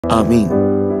आमीन।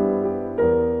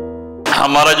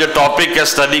 हमारा जो टॉपिक है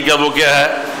स्टडी का वो क्या है?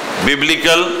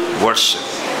 Biblical worship.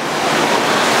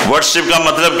 वर्शिप का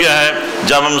मतलब क्या है?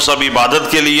 जब हम सब इबादत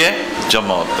के लिए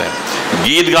जमा होते हैं।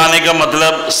 गीत गाने का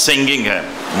मतलब सिंगिंग है,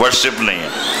 वर्शिप नहीं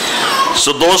है।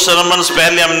 सो 2 sermons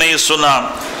पहले हमने ये सुना,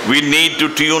 we need to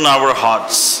tune our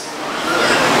hearts.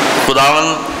 खुदावन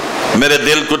मेरे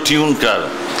दिल को ट्यून कर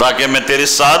ताकि मैं तेरे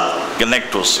साथ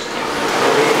कनेक्ट हो सकूं।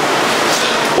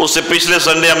 उससे पिछले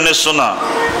संडे हमने सुना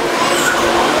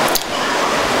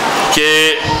कि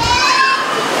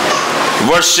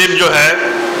वर्शिप जो है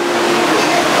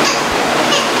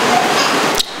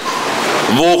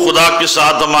वो खुदा के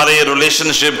साथ हमारे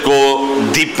रिलेशनशिप को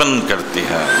डीपन करती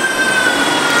है।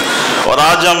 और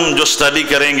आज हम जो स्टडी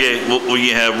करेंगे वो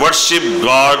ये है, worship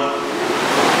God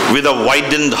with a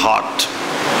widened heart.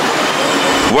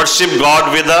 Worship God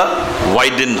with a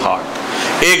widened heart.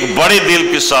 एक बड़े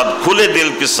दिल के साथ, खुले दिल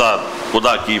के साथ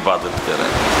खुदा की इबादत करें।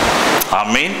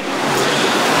 आमीन।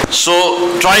 So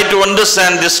try to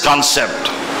understand this concept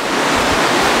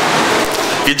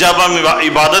कि जब हम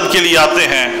इबादत के लिए आते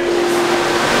हैं,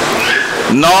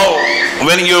 now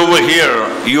when you are over here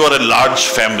you are a large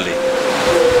family.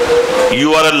 You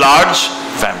are a large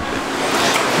family.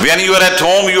 When you are at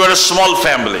home you are a small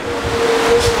family.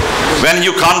 When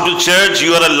you come to church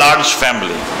you are a large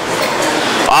family.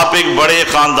 आप एक बड़े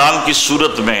खानदान की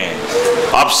सूरत में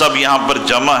आप सब यहाँ पर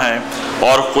जमा हैं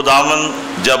और खुदावन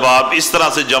जब आप इस तरह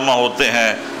से जमा होते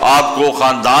हैं आपको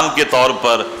खानदान के तौर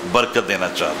पर बरकत देना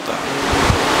चाहता है।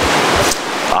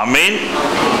 आमीन।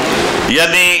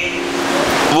 यानी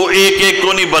वो एक एक को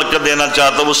नहीं बरकत देना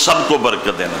चाहता, वो सबको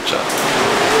बरकत देना चाहता है।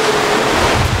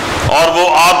 और वो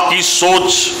आपकी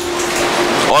सोच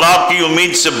और आपकी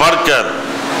उम्मीद से बढ़कर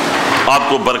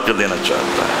आपको बरकत देना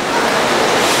चाहता है।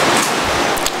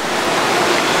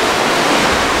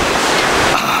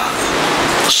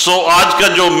 सो आज का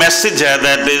जो मैसेज है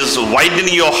that is widen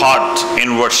your heart in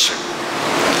worship.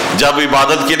 जब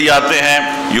इबादत के लिए आते हैं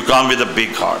you come with a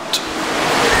big heart,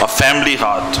 a family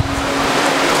heart.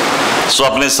 सो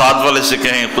अपने साथ वाले से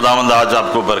कहें, खुदावंद आज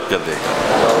आपको बरकत देगा,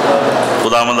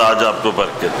 खुदावंद आज आपको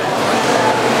बरकत देगा।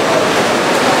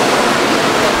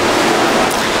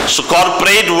 सो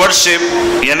कॉर्पोरेट वर्शिप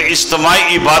यानी इज्तिमाई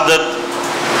इबादत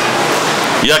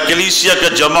या कलीसिया का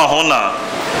जमा होना,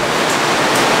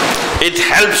 it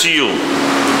helps you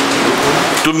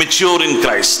to mature in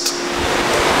Christ.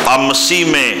 आप मसीह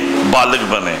में बालिग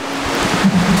बने,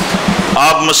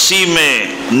 आप मसीह में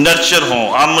नर्चर हों,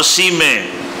 आप मसीह में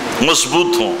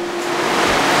मजबूत हों।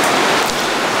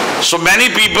 So many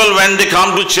people when they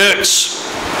come to church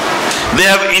they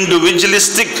have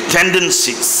individualistic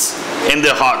tendencies in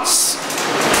their hearts.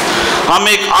 हम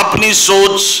एक अपनी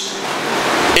सोच,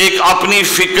 एक अपनी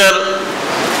फिक्र,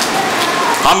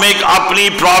 हम एक अपनी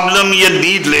प्रॉब्लम या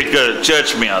नीड लेकर चर्च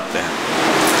में आते हैं।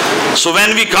 So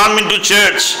when we come into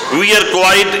church we are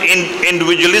quite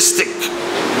individualistic.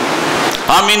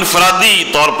 हम इनफरादी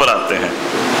तौर पर आते हैं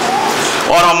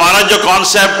और हमारा जो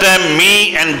कॉन्सेप्ट है me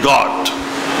and God,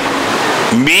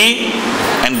 me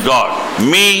and God,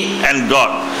 me and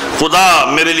God. खुदा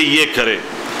मेरे लिए ये करे,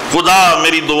 खुदा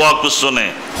मेरी दुआ को सुने,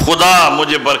 खुदा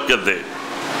मुझे बरकत दे।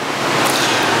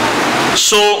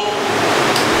 So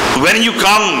when you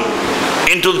come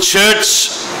into the church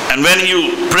and when you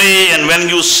pray and when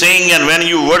you sing and when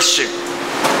you worship,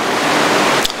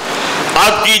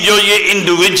 आपकी जो ये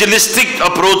इंडिविजुअलिस्टिक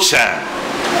अप्रोच है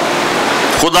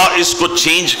खुदा इसको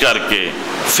चेंज करके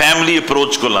फैमिली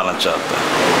अप्रोच को लाना चाहता है।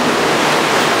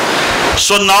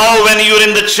 So now when you are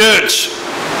in the church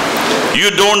you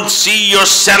don't see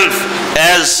yourself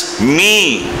as me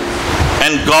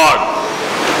and God,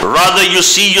 rather you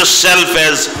see yourself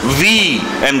as we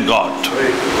and God.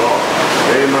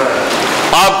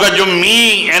 आपका जो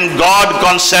मी एंड गॉड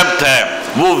कॉन्सेप्ट है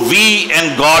वो we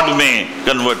and God में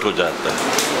convert हो जाता है।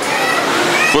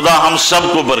 खुदा हम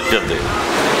सबको बरकत दे,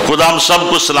 खुदा हम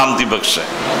सबको सलामती बख्शे।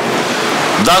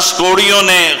 10 कोड़ियों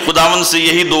ने खुदावन से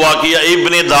यही दुआ किया,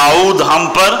 इब्ने दाऊद हम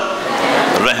पर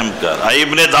रहम कर,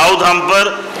 इब्ने दाऊद हम पर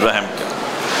रहम कर।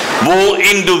 वो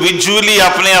इंडिविजुअली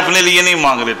अपने अपने लिए नहीं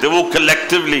मांग रहे थे, वो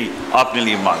कलेक्टिवली अपने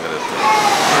लिए मांग रहे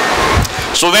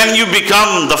थे। So when you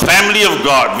become the family of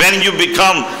God, when you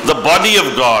become the body of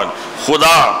God,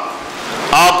 खुदा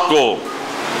आपको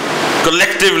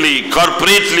कलेक्टिवली,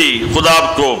 कॉर्पोरेटली खुदा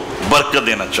आपको बरकत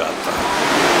देना चाहता है।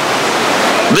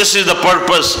 This is the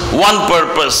purpose, one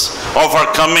purpose of our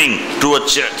coming to a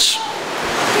church,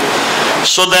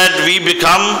 so that we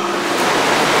become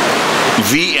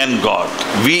we and God,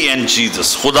 we and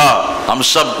Jesus. खुदा हम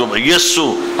सबको, यीशु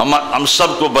हम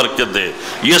सबको बरकत दे,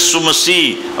 यीशु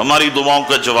मसीह हमारी दुआओं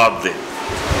का जवाब दे।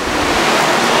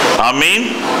 Amen.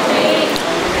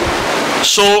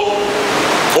 So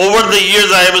over the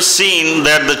years I have seen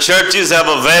that the churches have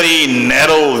a very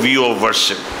narrow view of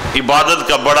worship. इबादत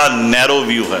का बड़ा narrow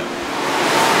view है.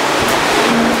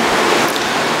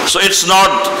 So it's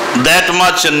not that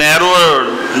much narrower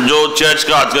जो चर्च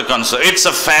का आज का concept. It's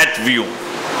a fat view.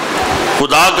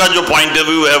 खुदा का जो point of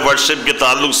view है worship के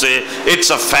ताल्लुक से, it's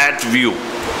a fat view.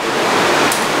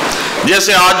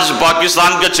 जैसे आज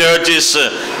पाकिस्तान का चर्च इस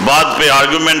बात पे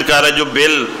आर्गुमेंट कर रहा है, जो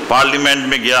बिल पार्लियामेंट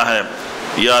में गया है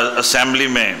या असेंबली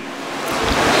में,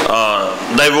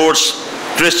 divorce,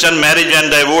 Christian marriage and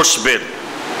divorce bill.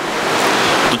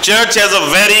 तो church has a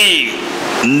very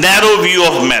narrow view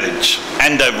of marriage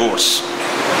and divorce.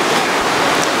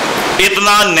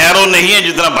 इतना नैरो नहीं है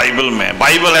जितना बाइबल में.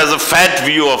 Bible has a fat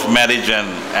view of marriage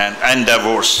and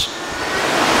divorce.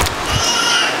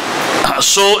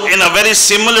 So in a very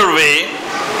similar way,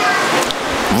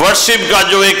 worship का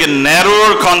जो एक narrower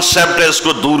concept है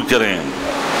इसको दूर करें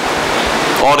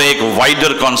और एक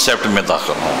wider concept में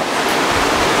दाखिल हों.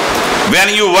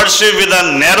 When you worship with a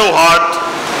narrow heart,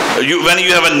 when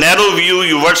you have a narrow view,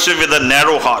 you worship with a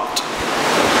narrow heart.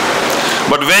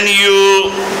 But when you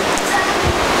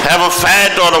have a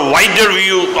fat or a wider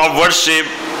view of worship,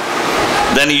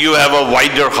 then you have a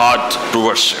wider heart to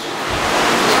worship.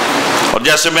 और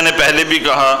जैसे मैंने पहले भी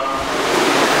कहा,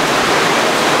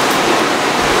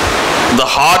 the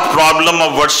heart problem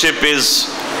of worship is,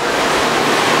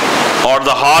 or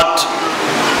the heart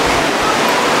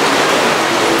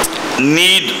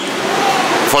need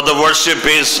for the worship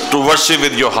is to worship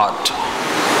with your heart.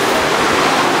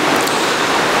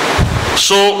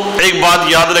 So एक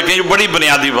बात याद रखें, ये बड़ी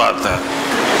बुनियादी बात है.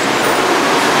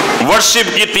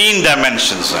 वर्शिप की 3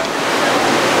 डायमेंशंस हैं.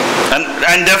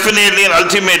 And definitely and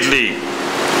ultimately,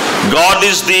 God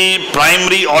is the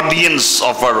primary audience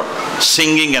of our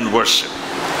singing and worship.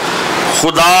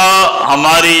 खुदा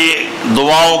हमारी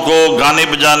दुआओं को, गाने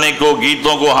बजाने को,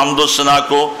 गीतों को, हमदो सना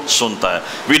को सुनता है.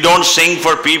 We don't sing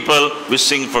for people, we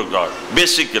sing for God.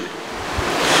 Basically,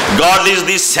 God is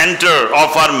the center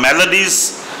of our melodies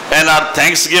and our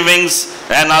thanksgivings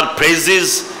and our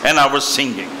praises and our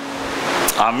singing.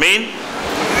 Amen.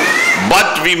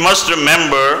 But we must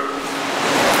remember,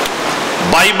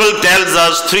 Bible tells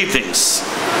us 3 things.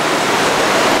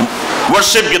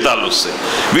 Worship के ताल्लुक से,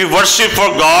 we worship for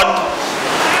God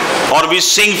or we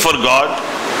sing for God.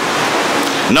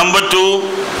 Number 2,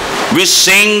 we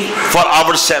sing for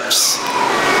ourselves.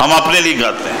 हम अपने लिए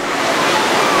गाते हैं.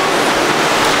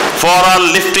 For our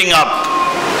lifting up,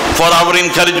 for our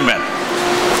encouragement.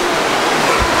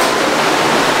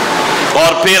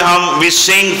 और फिर हम we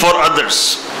sing for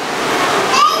others.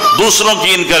 दूसरों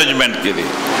की encouragement के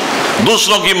लिए,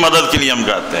 दूसरों की मदद के लिए हम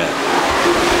गाते हैं.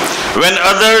 When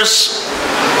others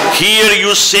hear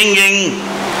you singing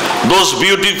those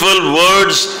beautiful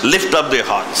words, lift up their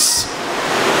hearts.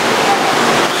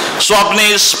 So अपने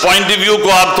इस point of view को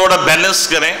आप थोड़ा बैलेंस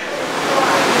करें.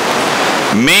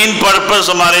 मेन पर्पस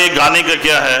हमारे गाने का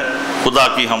क्या है? खुदा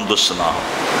की हमदो सना हो.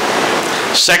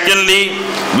 Secondly,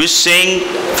 we sing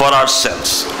for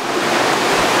ourselves.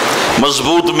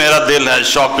 मजबूत मेरा दिल है,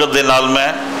 शौकत दे नाल मैं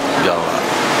गावां.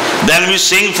 Then we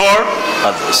sing for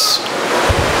others.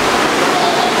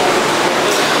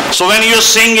 So when you're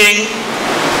singing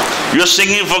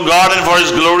for God and for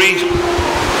His glory.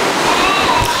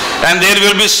 And there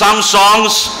will be some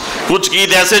songs, कुछ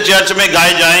गीत ऐसे चर्च में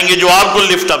गाए जाएंगे जो आपको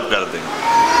लिफ्ट अप कर देंगे,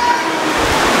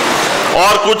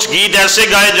 और कुछ गीत ऐसे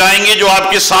गाए जाएंगे जो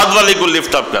आपके साथ वाले को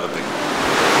लिफ्ट अप कर देंगे.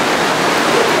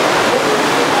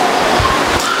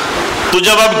 तो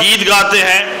जब आप गीत गाते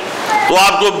हैं तो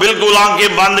आपको बिल्कुल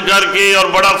आंखें बंद करके और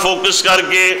बड़ा फोकस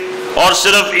करके और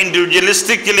सिर्फ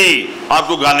इंडिविजुअलिस्टिकली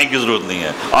आपको गाने की जरूरत नहीं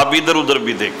है. आप इधर उधर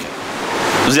भी देखें,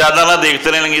 ज्यादा ना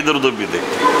देखते रहेंगे, इधर उधर भी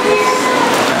देखें.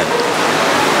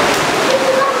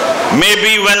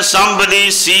 Maybe when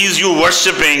somebody sees you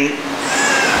worshiping,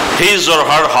 his or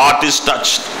her heart is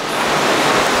touched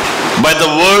by the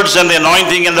words and the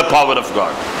anointing and the power of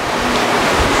God.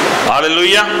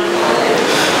 Hallelujah.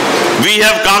 We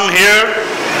have come here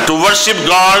to worship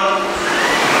God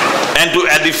and to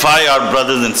edify our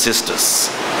brothers and sisters.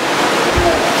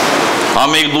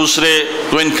 हम एक दूसरे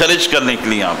को encourage करने के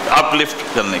लिए, uplift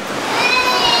करने के लिए.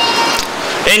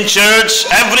 In church,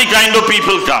 every kind of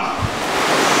people come.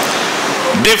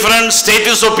 Different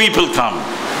status of people come.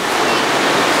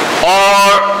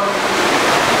 और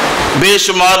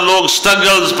बेशुमार लोग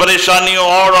struggles, परेशानियों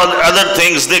और other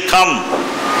things, they come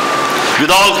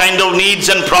with all kind of needs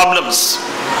and problems.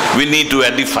 We need to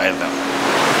edify them.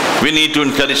 We need to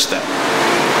encourage them.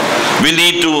 We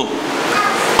need to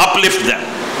uplift them.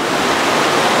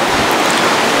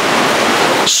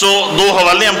 सो दो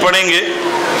हवाले हम पढ़ेंगे।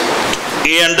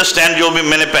 ये अंडरस्टैंड जो भी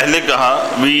मैंने पहले कहा,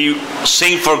 we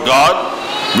sing for God,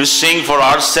 we sing for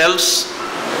ourselves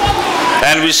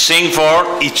and we sing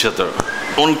for each other,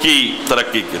 उनकी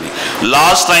तरक्की के लिए।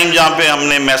 लास्ट टाइम जहां पे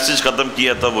हमने मैसेज खत्म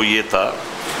किया था वो ये था,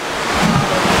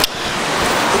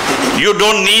 you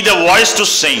don't need a voice to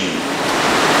sing,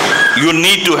 you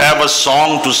need to have a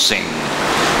song to sing.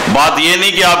 बात ये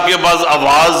नहीं कि आपके पास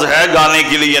आवाज है गाने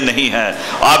के लिए या नहीं है,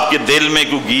 आपके दिल में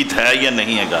कोई गीत है या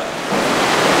नहीं है गाने।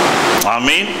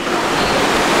 आमीन।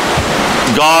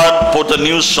 God put a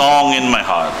new song in my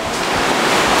heart,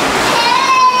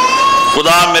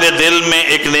 खुदा मेरे दिल में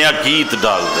एक नया गीत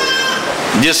डाल दे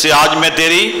जिससे आज मैं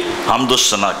तेरी हमदो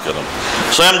सना करूं।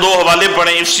 सो हम दो हवाले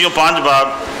पढ़ें, इफिसियों 5 बाब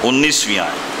 19वीं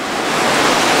आयत।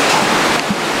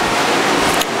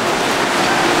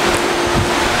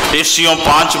 इफिसियों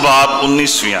 5 बाब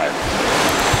 19वीं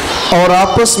आयत। और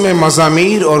आपस में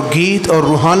मज़ामीर और गीत और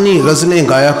रूहानी गज़लें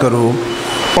गाया करो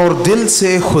और दिल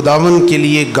से खुदावन के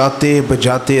लिए गाते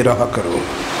बजाते रहा करो।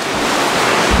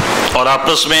 और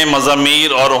आपस में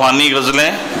मज़ामीर और रूहानी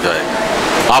गज़लें गाए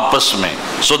आपस में,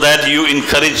 so that you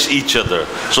encourage each other,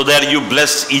 so that you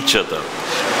bless each other।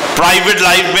 Private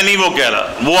life में नहीं वो कह रहा,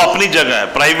 वो अपनी जगह है,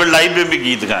 प्राइवेट लाइफ में भी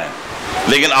गीत गाएं,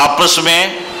 लेकिन आपस में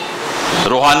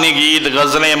रूहानी गीत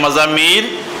गज़लें मज़ामीर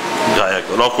गाया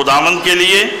करो और खुदावंद के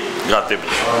लिए गाते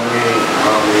बजाते।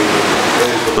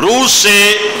 रूह से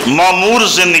मामूर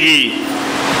जिंदगी,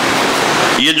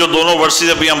 ये जो दोनों वर्सेस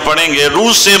अभी हम पढ़ेंगे,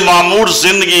 रूह से मामूर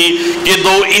जिंदगी के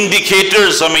दो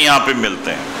इंडिकेटर्स हमें यहाँ पे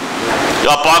मिलते हैं।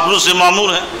 क्या आप पाक रूह से मामूर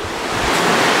हैं?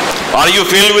 Are you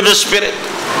filled with the spirit?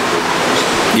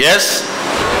 Yes,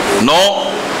 no,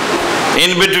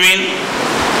 in between.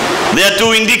 There are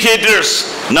two indicators.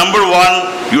 Number one,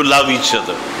 you love each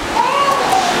other.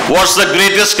 What's the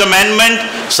greatest commandment?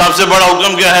 सबसे बड़ा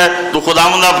हुक्म क्या है? तो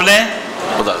खुदावंद अपने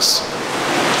खुदा से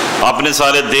अपने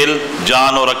सारे दिल,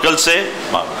 जान और अकल से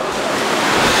मांगो।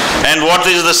 And what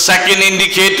is the second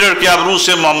indicator कि आप रूह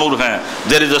से मामूर हैं?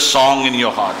 There is a song in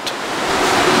your heart.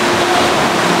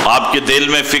 आपके दिल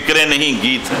में फिक्रें नहीं,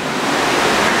 गीत है।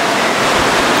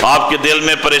 आपके दिल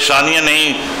में परेशानियां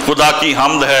नहीं, खुदा की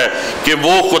हम्द है कि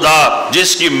वो खुदा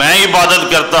जिसकी मैं इबादत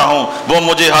करता हूं वो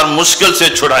मुझे हर मुश्किल से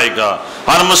छुड़ाएगा,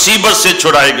 हर मुसीबत से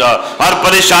छुड़ाएगा, हर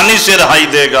परेशानी से रहाई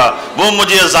देगा, वो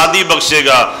मुझे आज़ादी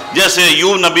बख्शेगा। जैसे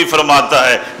यूं नबी फरमाता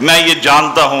है, मैं ये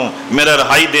जानता हूं मेरा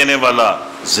रहाई देने वाला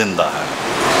जिंदा है।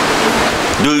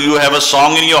 Do you have a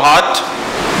song in your heart?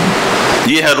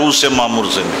 ये है रूह से मामूर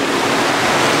जिंदगी।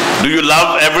 Do you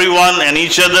love everyone and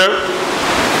each other?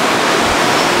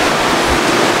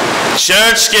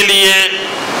 Church के लिए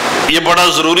ये बड़ा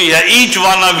जरूरी है। Each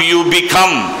one of you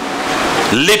become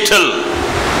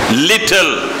little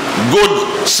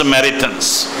good Samaritans.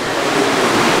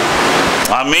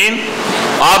 आमीन।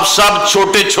 आप सब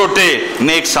छोटे छोटे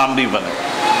नेक सामरी बने,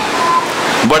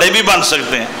 बड़े भी बन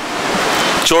सकते हैं,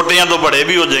 छोटे हैं तो बड़े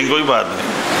भी हो जाएंगे, कोई बात नहीं,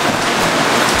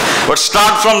 बट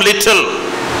स्टार्ट फ्रॉम लिटिल,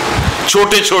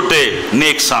 छोटे छोटे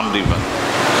नेक सामरी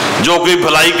बने। जो कोई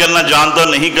भलाई करना जानता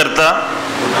नहीं करता,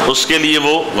 उसके लिए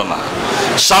वो बना।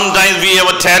 Sometimes we have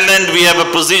a talent, we have a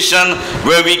position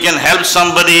where we can help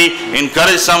somebody,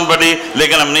 encourage somebody,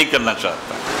 लेकिन हम नहीं करना चाहते।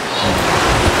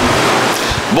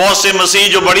 बहुत से मसीह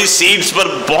जो बड़ी सीट्स पर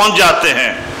पहुंच जाते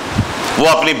हैं वो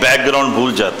अपनी बैकग्राउंड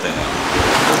भूल जाते हैं।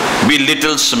 Be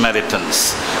little Samaritans,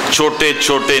 छोटे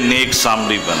छोटे नेक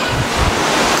सामरी बने।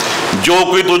 जो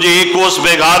कोई तुझे एक कोस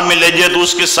बेगार में ले जाए तो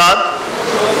उसके साथ,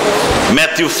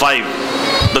 मैथ्यू 5,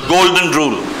 the golden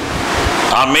rule।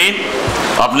 आमीन।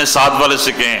 अपने साथ वाले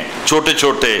से कहें, छोटे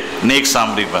छोटे नेक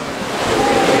सामरी बने।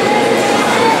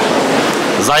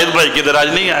 जाहिद भाई किधर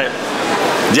आज नहीं आए?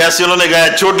 जैसे उन्होंने गाया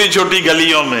छोटी छोटी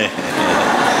गलियों में,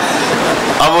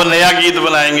 अब वो नया गीत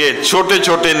बनाएंगे, छोटे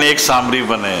छोटे नेक सामरी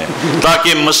बने,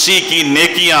 ताकि मसीह की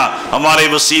नेकियां हमारे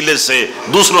वसीले से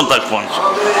दूसरों तक पहुंचे।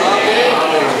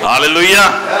 हालेलुया।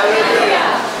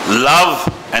 Love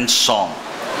and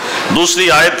song. दूसरी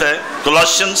आयत है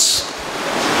कोलोसियंस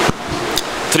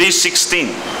 3:16।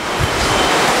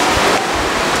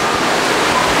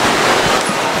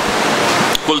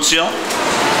 कुलसियों,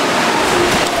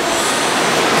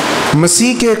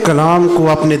 मसीह के कलाम को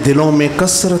अपने दिलों में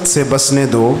कसरत से बसने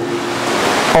दो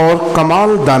और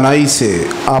कमाल दानाई से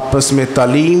आपस में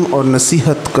तालीम और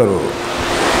नसीहत करो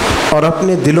और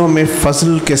अपने दिलों में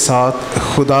फजल के साथ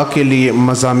खुदा के लिए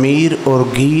मज़ामीर और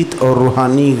गीत और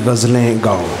रूहानी गज़लें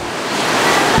गाओ।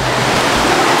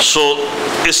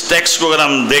 इस टेक्स्ट को अगर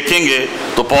हम देखेंगे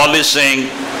तो Paul is saying,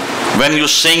 when you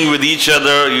sing with each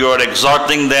other, you are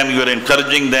एक्सॉर्टिंग them, you are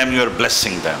encouraging them, you are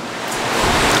blessing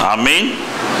them. आमीन।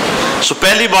 सो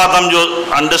पहली बात हम जो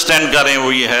अंडरस्टैंड कर रहे हैं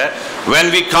वो ये है, when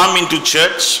we come into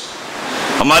church,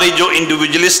 हमारी जो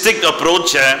इंडिविजुअलिस्टिक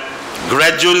अप्रोच है,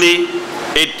 gradually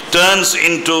it turns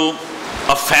into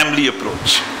a family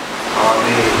approach,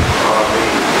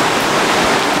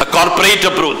 a corporate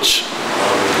approach.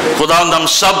 खुदावंद हम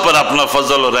सब पर अपना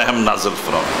फजल और रहम नाज़िल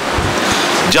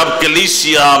फरमाए। जब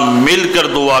कलीसिया मिलकर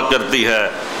दुआ करती है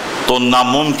तो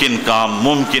नामुमकिन काम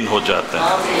मुमकिन हो जाता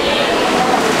है।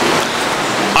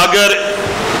 अगर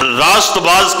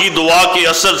रास्तबाज की दुआ के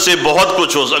असर से बहुत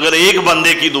कुछ हो, अगर एक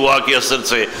बंदे की दुआ के असर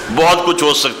से बहुत कुछ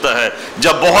हो सकता है,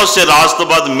 जब बहुत से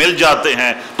रास्तबाज मिल जाते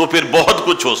हैं तो फिर बहुत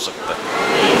कुछ हो सकता है।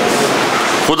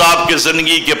 खुदा आपके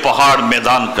जिंदगी के पहाड़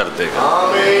मैदान कर देगा।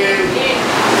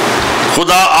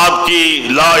 खुदा आपकी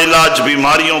लाइलाज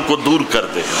बीमारियों को दूर कर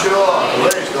देगा।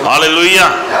 हालेलुया।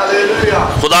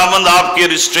 खुदावंद आपके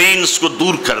रिस्ट्रेंट्स को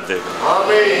दूर कर देगा।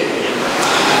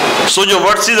 सो जो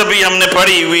वर्सेस अभी हमने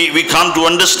पढ़ी, we come to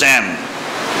understand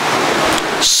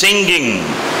singing,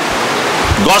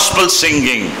 gospel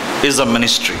singing is a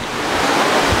ministry.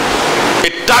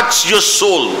 It touch your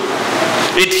soul,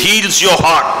 it heels your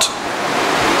heart.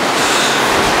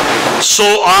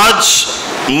 सो आज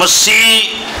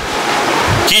मसीह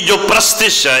की जो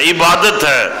प्रस्तिश है, इबादत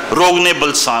है, रोगने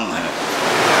बलसान है।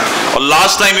 और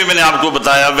लास्ट टाइम भी मैंने आपको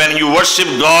बताया, when you worship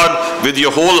God with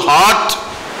your whole heart,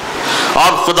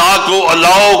 आप खुदा को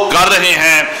अलाउ कर रहे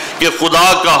हैं कि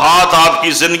खुदा का हाथ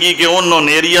आपकी जिंदगी के उन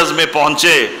एरियाज में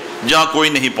पहुंचे जहां कोई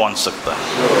नहीं पहुंच सकता,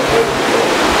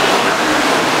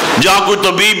 जहां कोई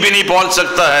तबीब भी नहीं पहुंच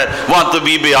सकता है, वहां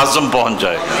तबीब आजम पहुंच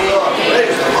जाएगा।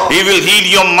 He will heal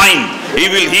your mind, he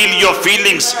will heal your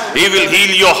feelings, he will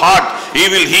heal your heart, he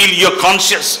will heal your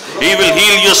conscious, he will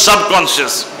heal your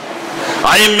subconscious।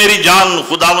 आए मेरी जान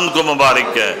खुदावंद को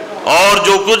मुबारक है, और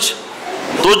जो कुछ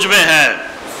तुझ में है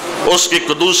उसके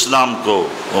कुदूस नाम को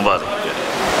मुबारक है।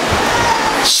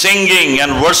 Singing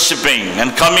and worshiping and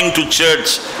coming to church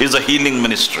is a healing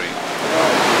ministry।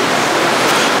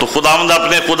 तो खुदावंद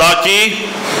अपने खुदा की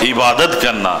इबादत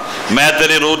करना, मैं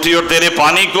तेरे रोटी और तेरे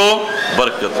पानी को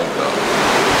बरकत दूंगा,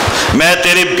 मैं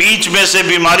तेरे बीच में से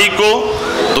बीमारी को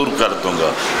दूर कर दूंगा,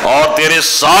 और तेरे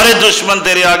सारे दुश्मन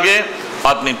तेरे आगे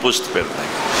अपनी पुष्ट फेर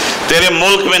देंगे। तेरे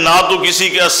मुल्क में ना तो किसी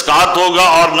का अस्कात होगा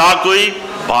और ना कोई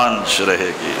बांझ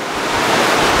रहेगी।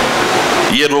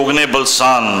 ये रोगने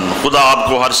बलसान खुदा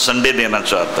आपको हर संडे देना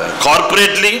चाहता है,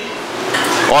 कॉर्पोरेटली,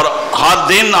 और हर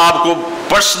दिन आपको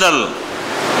पर्सनल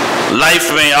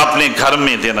लाइफ में अपने घर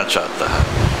में देना चाहता है।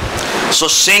 सो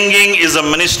singing is a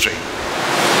ministry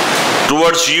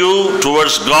towards you,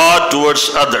 towards God, towards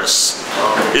others.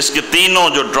 इसके तीनों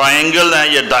जो ट्रायंगल हैं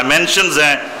या डायमेंशंस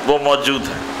हैं वो मौजूद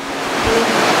हैं।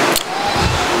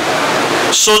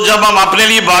 सो जब हम अपने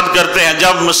लिए बात करते हैं,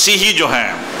 जब मसीही जो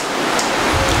हैं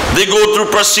दे go through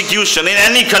persecution in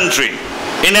any country,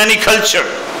 in any culture,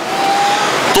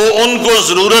 तो उनको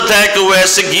जरूरत है कि वो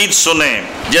ऐसे गीत सुने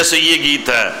जैसे ये गीत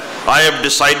है, I have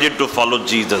decided to follow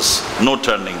Jesus, no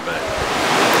turning back।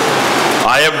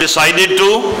 I have decided to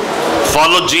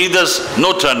follow Jesus,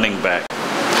 no turning back।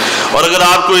 और अगर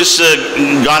आपको इस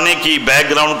गाने की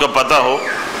बैकग्राउंड का पता हो,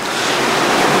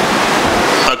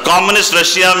 कम्युनिस्ट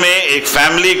रशिया में एक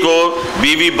फैमिली को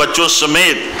बीवी बच्चों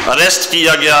समेत अरेस्ट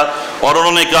किया गया, और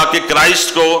उन्होंने कहा कि क्राइस्ट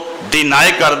को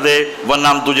डिनाई कर दे वरना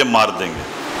हम तुझे मार देंगे।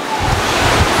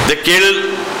 They killed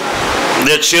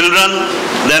their children,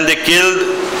 then they killed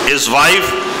his wife,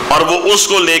 और वो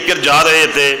उसको लेकर जा रहे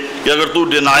थे कि अगर तू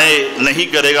डिनाई नहीं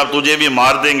करेगा तुझे भी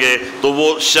मार देंगे। तो वो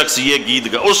शख्स ये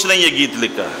गीत गा, उसने ये गीत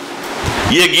लिखा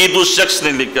है, ये गीत उस शख्स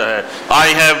ने लिखा है, I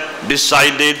have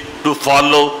decided to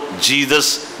follow Jesus,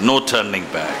 no turning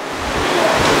back।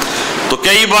 तो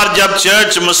कई बार जब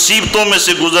चर्च मुसीबतों में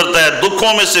से गुजरता है,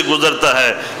 दुखों में से गुजरता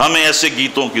है, हमें ऐसे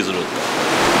गीतों की जरूरत है।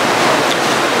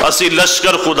 असी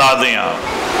लश्कर खुदा दें,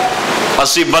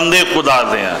 असी बंदे खुदा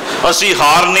दें, असी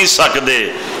हार नहीं सकते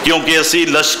क्योंकि असी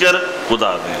लश्कर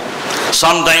खुदा दें।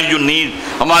 समटाइम यू नीड,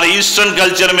 हमारे ईस्टर्न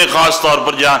कल्चर में खास तौर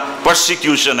पर जहाँ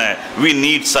परसिक्यूशन है, वी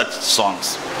नीड सच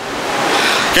सॉन्ग्स।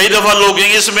 कई दफा लोग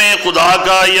हैं इसमें खुदा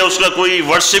का या उसका कोई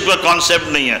वर्शिप का कॉन्सेप्ट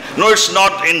नहीं है। No, it's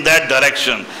not in that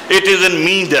direction, it is in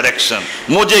me direction.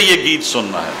 मुझे ये गीत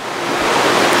सुनना है।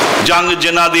 जंग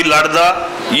जिना दी लड़दा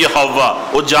ये हवा,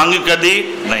 वो जंग कभी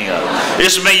नहीं आ।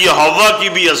 इसमें ये हवा की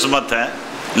भी अजमत है,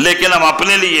 लेकिन हम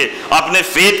अपने लिए, अपने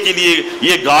फेथ के लिए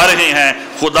ये गा रहे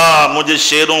हैं, खुदा मुझे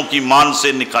शेरों की मान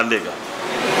से निकालेगा,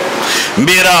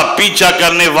 मेरा पीछा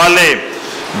करने वाले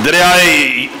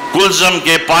दरियाए कुलजम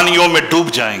के पानियों में डूब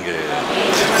जाएंगे,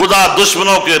 खुदा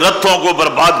दुश्मनों के रथों को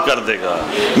बर्बाद कर देगा,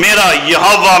 मेरा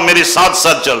यहोवा मेरे साथ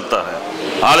साथ चलता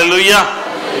है। हालेलुया।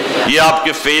 ये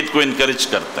आपके फेथ को इनकरेज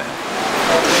करते हैं,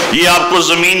 ये आपको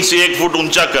जमीन से 1 फुट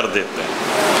ऊंचा कर देते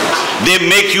हैं। they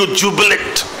make you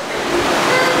jubilant,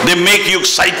 they make you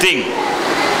exciting.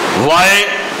 Why?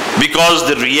 Because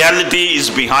the reality is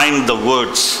behind the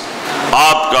words.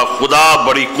 आपका खुदा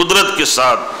बड़ी कुदरत के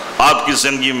साथ आपकी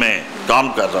जिंदगी में काम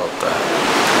कर रहा होता है।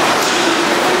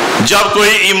 जब कोई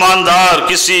ईमानदार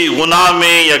किसी गुनाह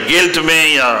में या गिल्ट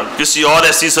में या किसी और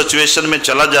ऐसी सिचुएशन में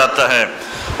चला जाता है,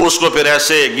 उसको फिर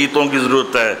ऐसे गीतों की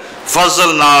जरूरत है,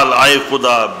 फजल नाल आए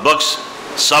खुदा बख्श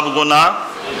सब गुनाह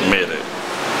मेरे।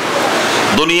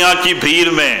 दुनिया की भीड़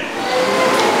में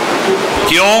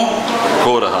क्यों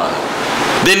हो रहा है?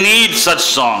 They need such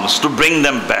songs to bring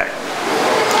them back.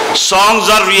 Songs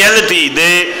are reality.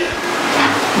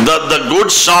 The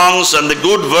good songs and the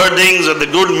good wordings and the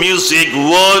good music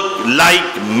work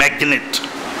like magnet.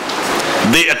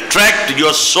 They attract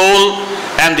your soul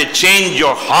and they change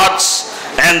your hearts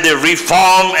and they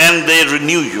reform and they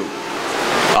renew you.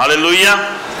 Hallelujah.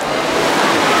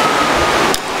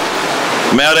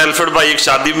 मैं और Alfred भाई एक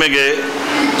शादी में गए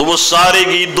तो वो सारे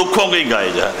गीत दुखों के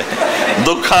गाए जा रहे हैं।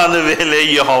 दुखा दे वेले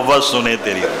यहोवा सुने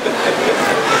तेरी।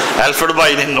 एल्फ्रेड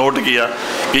भाई ने नोट किया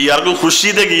कि यार कोई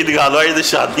खुशी दे गीत गा लो, ये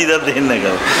शादी का दिन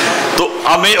है। तो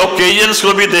हमें ओकेजन्स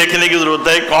को भी देखने की जरूरत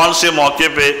है, कौन से मौके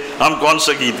पे हम कौन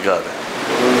सा गीत गा रहे हैं।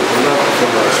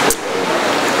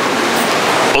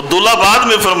 और दूल्हा बाद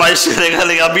में फरमाइश करेगा,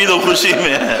 लेकिन अभी तो खुशी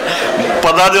में है,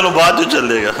 15 दिनों बाद जो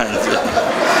चलेगा।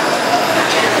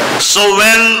 So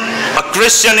when a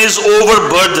Christian is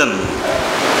overburdened,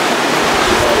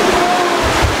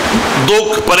 दुख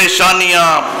परेशानियां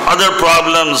अदर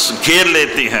प्रॉब्लम्स घेर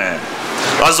लेती हैं,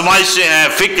 आजमाइशें हैं,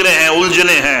 फिक्रें हैं,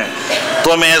 उलझने हैं,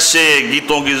 तो हमें ऐसे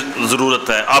गीतों की जरूरत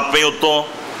है। आप पे उतो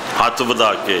हाथ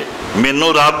वधा के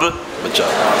मैनू रब बचा,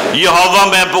 यहोवा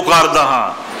मैं पुकारदा हां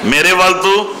मेरे वाल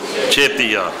तू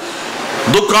छेती आ,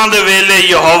 दुखां दे वेले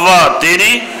यहोवा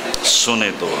तेरी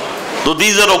सुने तो। So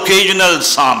these are occasional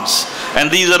psalms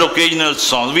and these are occasional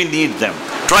songs. We need them.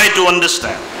 Try to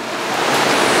understand.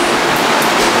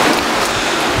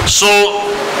 So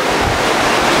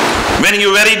when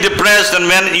you're very depressed and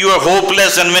when you are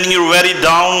hopeless and when you're very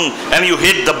down and you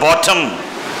hit the bottom,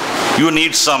 you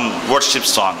need some worship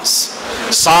songs,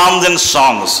 psalms and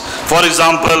songs. For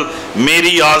example,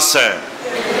 मेरी आस है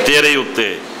तेरे उत्ते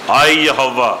आई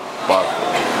यहोवा पाक।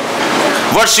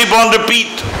 Worship on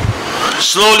repeat.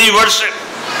 Slowly worship,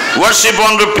 worship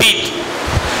on repeat.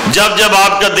 जब जब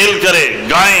आपका दिल करे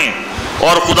गाएं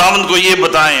और खुदावंद को ये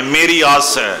बताएं मेरी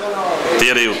आस है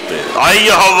तेरे उत्ते आई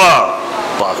यहोवा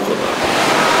पाक खुदा।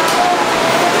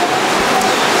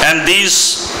 And these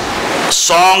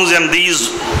songs and these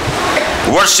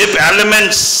worship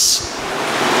elements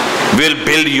will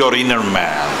build your inner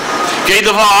man. कई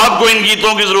दफा आपको इन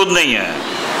गीतों की जरूरत नहीं है,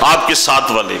 आपके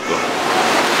साथ वाले को,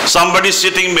 somebody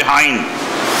sitting behind,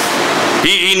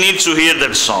 he needs to hear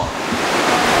that song.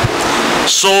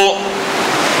 So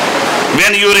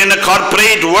when you're in a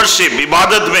corporate worship,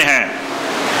 इबादत में हैं,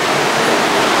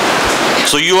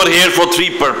 so you are here for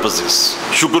 3 purposes.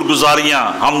 शुक्रगुजारियां,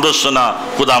 हमद सना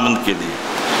खुदावंद के लिए,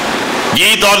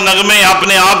 गीत और नगमे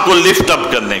अपने आप को लिफ्ट अप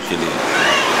करने के लिए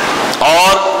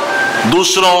और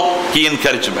दूसरों की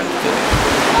इंकरेजमेंट के लिए।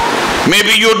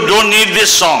 Maybe you don't need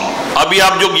this song. अभी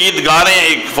आप जो गीत गा रहे हैं,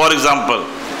 एक फॉर एग्जाम्पल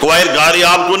क्वायर गा रही,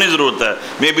 आपको नहीं जरूरत है,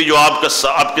 मे बी जो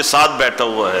आपके साथ बैठा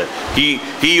हुआ है,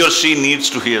 he or she needs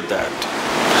to hear that,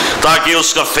 ताकि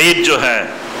उसका फेथ जो है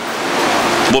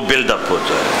वो बिल्ड अप हो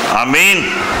जाए। आमीन।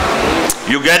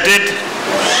 You get it?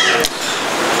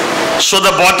 So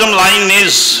the bottom line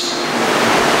is,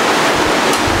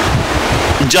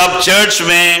 जब चर्च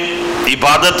में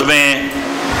इबादत में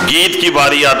गीत की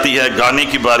बारी आती है, गाने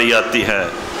की बारी आती है,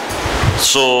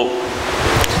 so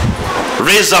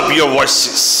raise up your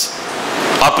voices,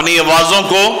 अपनी आवाजों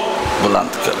को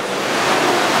बुलंद करें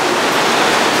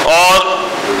और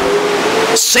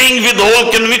sing with whole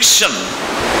conviction,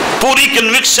 पूरी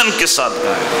conviction के साथ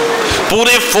गाएं,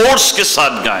 पूरे force के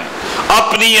साथ गाएं,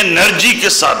 अपनी एनर्जी के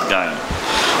साथ गाएं।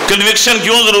 Conviction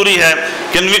क्यों जरूरी है?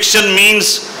 Conviction means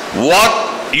what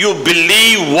you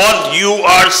believe, what you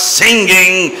are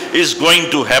singing is going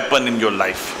to happen in your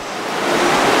life.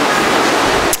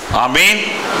 आमीन।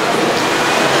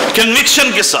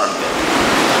 कन्विक्शन के साथ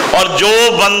गाएं, और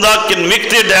जो बंदा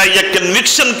कन्विक्टेड है या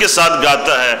कन्विक्शन के साथ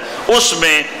गाता है,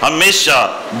 उसमें हमेशा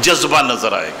जज्बा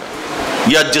नजर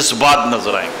आएगा या जज्बात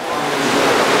नजर आएंगे।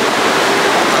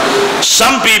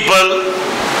 Some people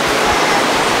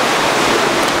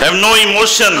have no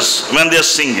emotions when they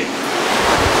are singing.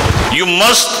 You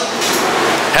must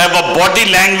have a body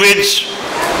language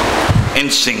in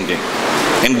singing,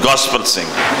 in gospel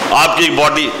singing. आपकी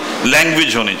body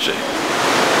language होनी चाहिए।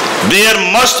 There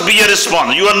must be a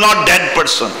response. You are not dead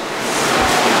person.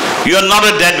 You are not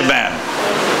a dead man.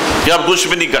 कि आप कुछ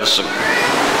भी नहीं कर सकते,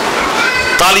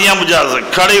 तालियां बजा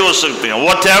सकते, खड़े हो सकते हैं,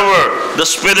 whatever the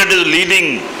Spirit is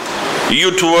leading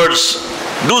you towards,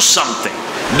 do something.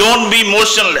 Don't be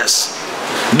motionless.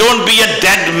 Don't be a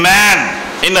dead man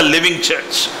in a living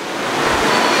church.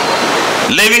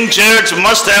 Living church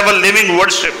must have a living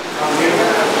worship.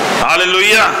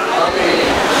 Hallelujah.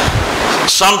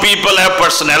 Some people have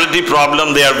personality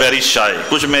problem. They are very shy.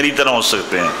 कुछ मेरी तरह हो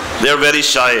सकते हैं. They are very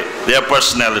shy. They have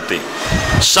personality.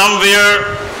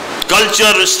 Somewhere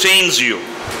culture restrains you.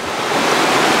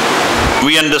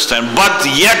 We understand. But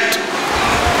yet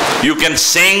you can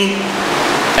sing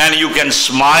and you can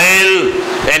smile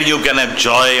and you can have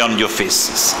joy on your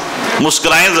faces.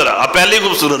 मुस्कुराएं जरा. आप पहले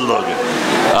खूबसूरत लोग हैं.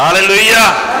 हालेलुया.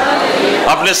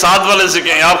 अपने साथ वाले से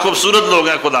कहें आप खूबसूरत लोग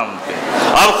हैं खुदावंद के.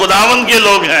 आप खुदावंद के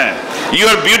लोग हैं. You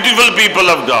are beautiful people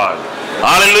of God.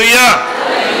 Hallelujah.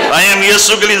 I am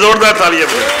यीशु के लिए जोरदार तालियां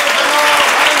बजाएं.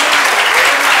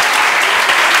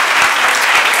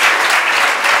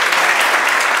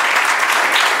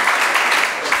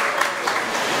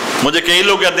 मुझे कई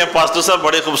लोग कहते हैं पास्टर साहब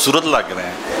बड़े खूबसूरत लग रहे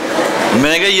हैं.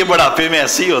 मैंने कहा ये बुढ़ापे में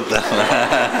ऐसे ही होता है.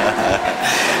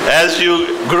 As you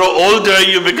grow older,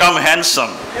 you become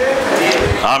handsome.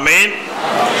 Amen.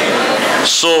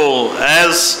 So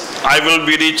as I will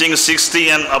be reaching 60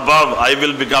 and above, I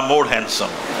will become more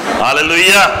handsome.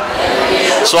 Hallelujah.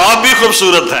 So आप भी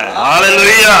खूबसूरत हैं.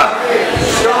 Hallelujah.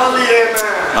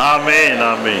 Amen.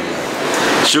 Amen.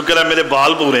 शुक्र है मेरे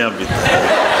बाल पूरे हैं अभी.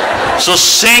 So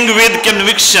sing with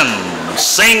conviction,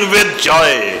 sing with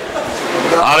joy.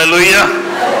 Hallelujah.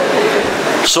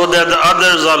 So that the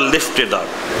others are lifted up.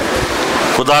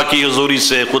 खुदा की हुजूरी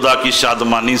से, खुदा की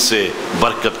शादमानी से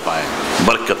बरकत पाए,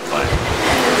 बरकत पाए.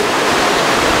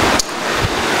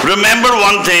 Remember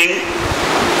one thing,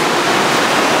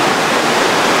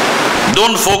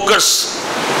 don't focus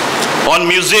on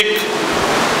music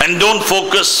and don't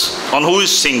focus on who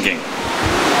is singing.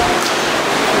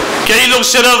 कई लोग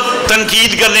सिर्फ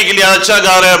तनकीद करने के लिए अच्छा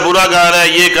गा रहा है, बुरा गा रहा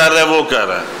है, ये कर रहा है, वो कर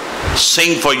रहा है.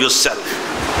 Sing for yourself,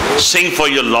 sing for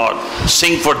your Lord,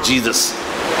 sing for Jesus.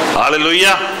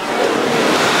 Hallelujah.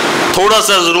 थोड़ा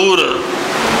सा जरूर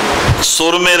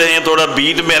सुर में रहें, थोड़ा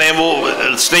बीट में रहें,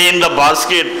 वो stay in the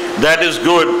basket, that is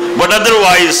good, but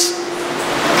otherwise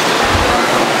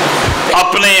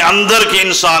अपने अंदर के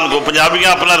इंसान को, पंजाबी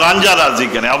अपना रांझा राजी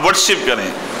करें, आप वर्शिप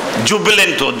करें,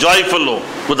 जुबिलेंट हो, जॉयफुल हो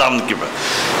खुदावंद की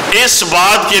बात. इस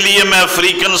बात के लिए मैं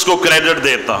अफ्रीकन्स को क्रेडिट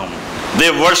देता हूं. They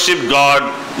worship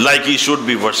God like he should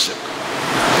be worship.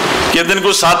 कि दिन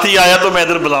को साथी आया तो मैं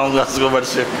इधर बुलाऊंगा उसको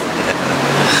वर्शिप.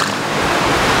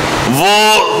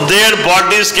 वो their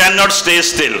bodies can not stay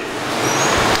still.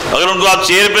 अगर उनको आप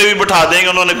चेयर पे भी बैठा देंगे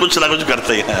उन्होंने कुछ ना कुछ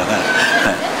करते ही.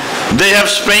 They have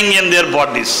spring in their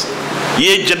bodies.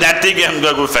 ये जेनेटिक है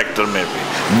उनका कोई फैक्टर में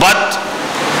भी.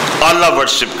 बट अल्लाह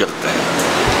वर्शिप करते हैं.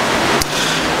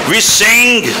 We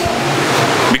sing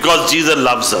because Jesus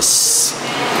loves us.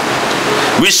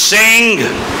 We sing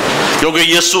क्योंकि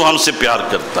यीशु हमसे प्यार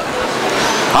करता है.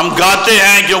 हम गाते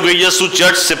हैं क्योंकि यीशु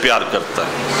चर्च से प्यार करता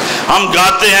है. हम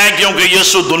गाते हैं क्योंकि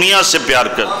यीशु दुनिया से प्यार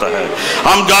करता है.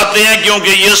 हम गाते हैं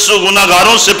क्योंकि यीशु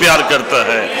गुनाहगारों से प्यार करता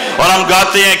है. और हम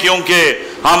गाते हैं क्योंकि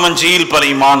हम अंजील पर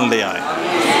ईमान ले आए.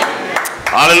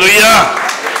 Hallelujah.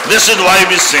 This is why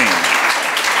we sing.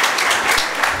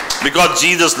 Because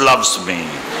Jesus loves me.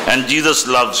 And Jesus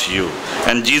loves you.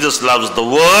 And Jesus loves the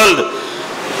world.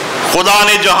 खुदा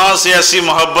ने जहां से ऐसी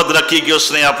मोहब्बत रखी कि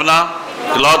उसने अपना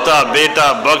इकलौता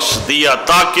बेटा बख्श दिया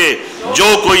ताकि जो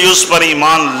कोई उस पर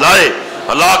ईमान लाए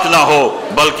हलाक ना हो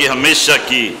बल्कि हमेशा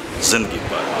की जिंदगी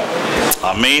पाए.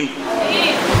 आमीन.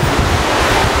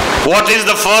 What is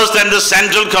the first and the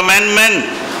central commandment?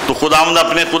 तो खुदावंद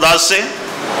अपने खुदा से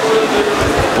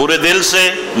पूरे दिल से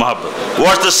मोहब्बत.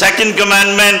 What's the second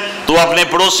commandment? तो अपने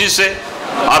पड़ोसी से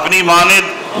अपनी मानिद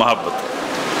मोहब्बत.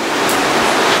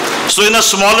 So in a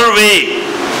smaller way,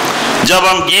 जब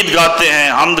हम गीत गाते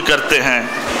हैं, हमद करते हैं,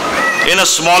 in a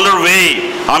smaller way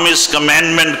हम इस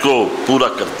commandment को पूरा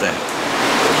करते हैं.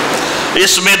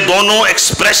 इसमें दोनों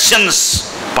expressions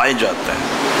पाए जाते हैं.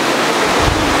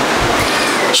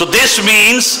 So this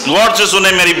means, गौर से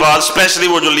सुने मेरी बात, especially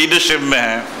वो जो leadership में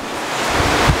है,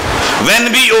 when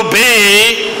we obey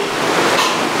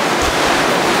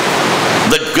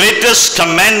the greatest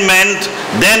commandment,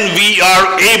 then we are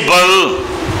able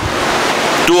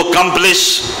to accomplish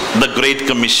the great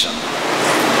commission.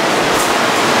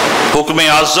 हुक्म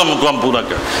आज़म को हम पूरा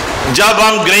कर. जब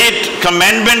हम ग्रेट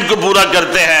कमेंडमेंट को पूरा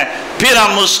करते हैं फिर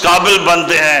हम उस काबिल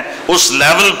बनते हैं, उस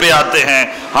लेवल पे आते हैं,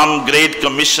 हम ग्रेट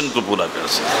कमीशन को पूरा कर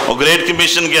सकते. और ग्रेट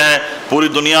कमीशन क्या है? पूरी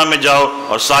दुनिया में जाओ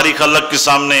और सारी खलक के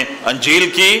सामने अंजील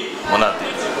की बना दी.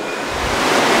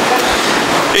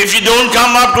 If you don't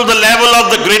come up to the level of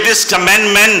the greatest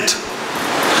commandment,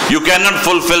 you cannot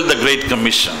fulfill the Great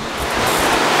Commission.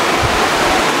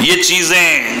 ये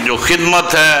चीजें जो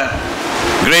खिदमत है,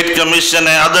 ग्रेट कमीशन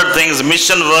है, अदर थिंग्स,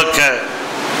 मिशन वर्क है,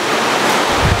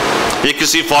 ये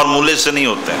किसी फॉर्मूले से नहीं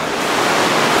होते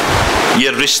हैं, ये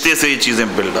रिश्ते से ये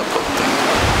चीजें बिल्डअप होते हैं.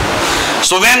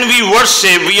 So when we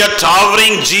worship, we are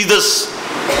towering Jesus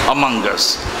among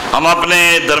us. हम अपने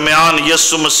दरमियान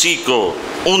यीशु मसीह को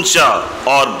ऊंचा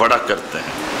और बड़ा करते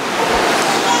हैं.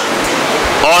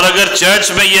 और अगर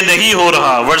चर्च में ये नहीं हो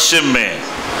रहा, वर्शिप में,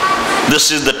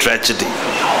 दिस इज द ट्रेजेडी.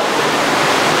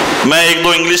 मैं एक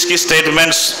दो इंग्लिश की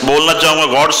स्टेटमेंट्स बोलना चाहूंगा,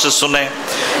 गॉड से सुने.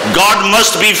 God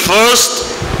must be first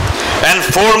and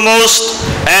foremost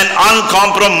and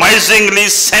अनकॉम्प्रोमाइजिंगली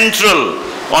central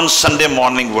on Sunday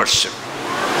morning worship.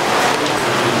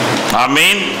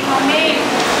 आमीन.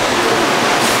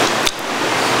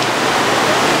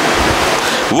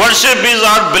 Worship is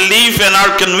our belief and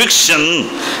our conviction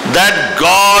that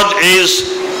God is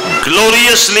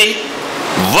gloriously,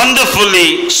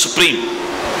 wonderfully supreme.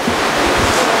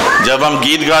 जब हम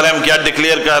गीत गा रहे हैं, हम क्या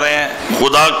डिक्लेयर कर रहे हैं?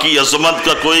 खुदा की अजमत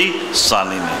का कोई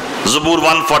सानी नहीं. ज़बूर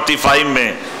 145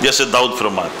 में जैसे दाऊद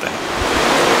फरमाते हैं,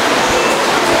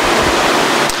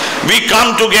 We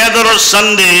come together on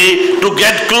Sunday to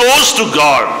get close to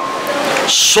God,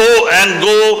 so and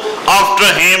go after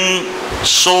Him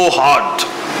so hard.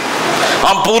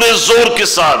 हम पूरे जोर के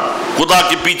साथ खुदा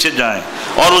के पीछे जाएं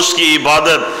और उसकी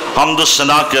इबादत हमद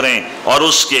सना करें और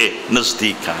उसके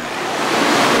नजदीक आएं.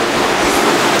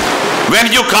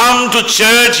 When you come to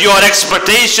church, your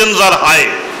expectations are high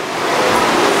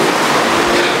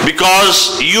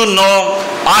because you know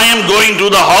I am going to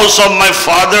the house of my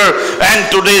Father and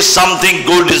today something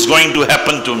good is going to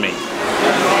happen to me.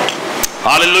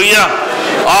 Hallelujah.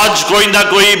 आज कोई ना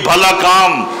कोई भला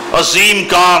काम, अजीम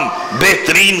काम,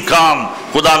 बेहतरीन काम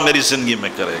खुदा मेरी जिंदगी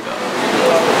में करेगा,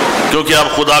 क्योंकि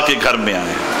आप खुदा के घर में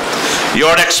आए.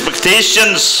 Your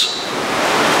expectations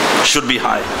should be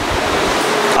high.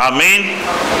 Amen.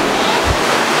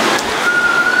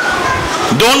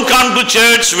 Don't come to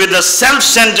church with a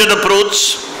self-centered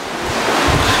approach,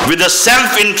 with a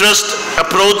self-interest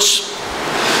approach,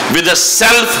 with a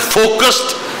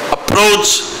self-focused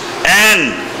approach,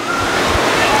 and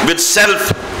with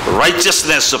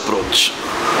self-righteousness approach.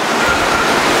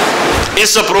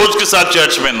 इस अप्रोच के साथ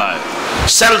चर्च में ना है.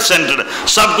 सेल्फ सेंटर्ड,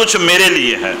 सब कुछ मेरे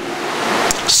लिए है.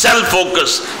 सेल्फ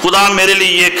फोकस, खुदा मेरे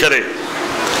लिए ये करे.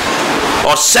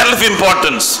 और सेल्फ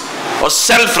इंपॉर्टेंस और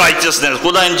सेल्फ राइचियसनेस,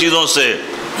 खुदा इन चीजों से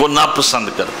वो नापसंद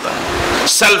करता है.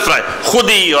 सेल्फ राइट, खुद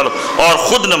ही और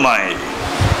खुद नुमाई.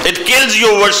 It kills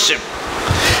your worship.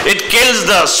 It kills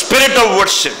the spirit of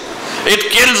worship.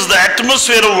 It kills the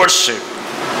atmosphere of worship.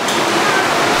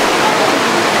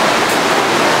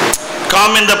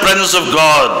 Come in the presence of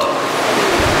God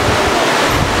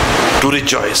to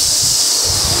rejoice.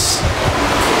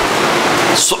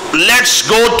 So let's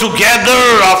go together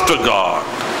after God.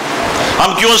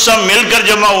 हम क्यों सब मिलकर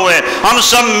जमा हुए? हम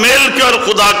सब मिलकर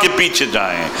खुदा के पीछे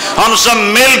जाएं. हम सब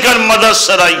मिलकर मदद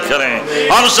सराई करें.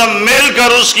 हम सब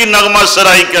मिलकर उसकी नगमा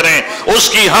सराई करें,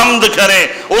 उसकी हमद करें,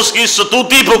 उसकी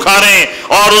स्तुति पुकारें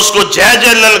और उसको जय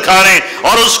जय ललकारें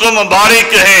और उसको मुबारक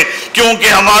कहें, क्योंकि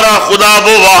हमारा खुदा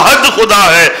वो वाहिद खुदा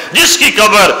है जिसकी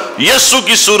कब्र यीशु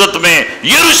की सूरत में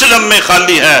यरूशलेम में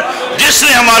खाली है,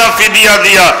 जिसने हमारा फिदिया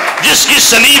दिया, जिसकी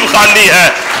सलीब खाली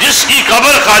है, जिसकी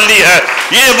कब्र खाली है.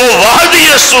 ये वो वाहिद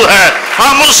यीशु है.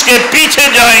 हम उसके पीछे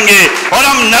जाएंगे और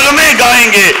हम नगमे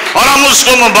गाएंगे और हम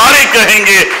उसको मुबारक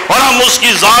कहेंगे और हम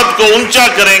उसकी जात को ऊंचा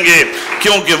करेंगे,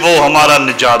 क्योंकि वो हमारा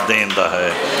निजात देंदा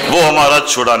है, वो हमारा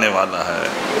छुड़ाने वाला है.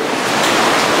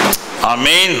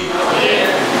 आमीन.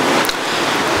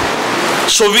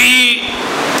 So we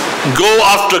go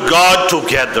after God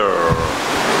together.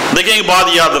 देखिए एक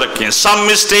बात याद रखें, some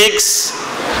mistakes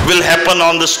will happen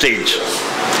on the stage.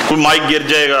 कोई माइक गिर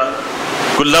जाएगा,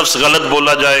 कोई लफ्ज गलत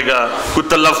बोला जाएगा, कोई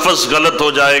तलफ़्फ़ुज़ गलत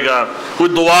हो जाएगा, कोई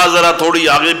दुआ जरा थोड़ी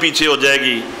आगे पीछे हो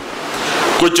जाएगी,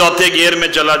 कोई चौथे गियर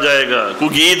में चला जाएगा, कोई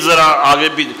गीत जरा आगे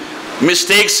पीछे.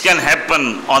 Mistakes can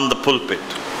happen on the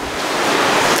pulpit.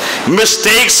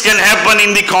 Mistakes can happen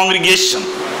in the congregation.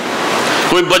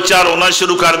 कोई बच्चा रोना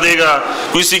शुरू कर देगा,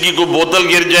 किसी की कोई बोतल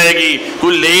गिर जाएगी,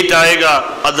 कोई लेट आएगा,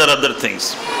 other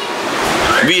things.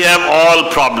 We have all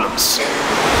problems,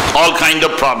 all kind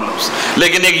of problems.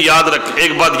 लेकिन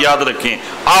एक बात याद रखें,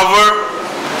 our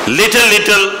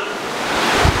little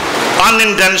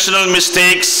unintentional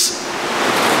mistakes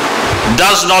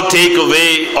does not take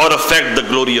away or affect the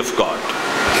glory of God.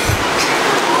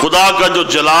 खुदा का जो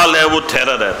जलाल है वो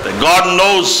ठहरा रहता है. God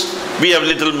knows we have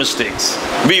little mistakes.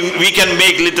 We can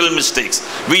make little mistakes.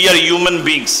 We are human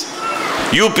beings.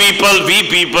 You people,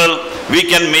 we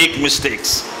can make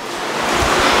mistakes.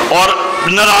 और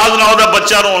नाराज ना होता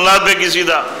बच्चा रोने लग पे किसी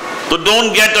का, तो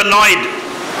don't get annoyed.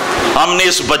 हमने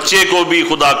इस बच्चे को भी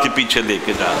खुदा के पीछे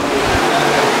लेके जाना.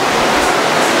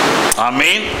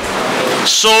 आमीन.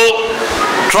 So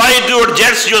try to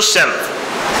adjust yourself.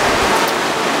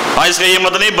 हाँ, इसका ये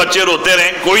मतलब नहीं बच्चे रोते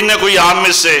रहें. कोई ना कोई आम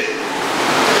में से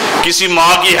किसी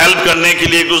माँ की हेल्प करने के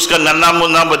लिए कि उसका नन्ना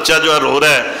मुन्ना बच्चा जो है रो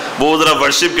रहा है, वो उधर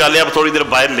वर्शिप कर लिया, अब थोड़ी देर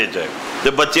बाहर ले जाए.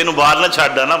 तो बच्चे को बाहर ना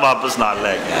छाड़ा ना, वापस ना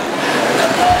लेके आए.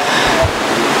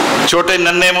 छोटे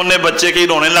नन्हे मुन्ने बच्चे के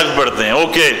रोने लग पड़ते हैं.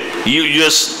 Okay, you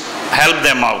just help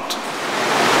them out.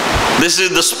 This is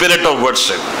the spirit of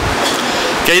worship.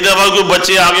 कई दफा कोई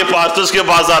बच्चे आगे पास्टर्स के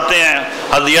पास आते हैं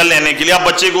हदिया लेने के लिए, आप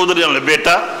बच्चे को उधर जाने,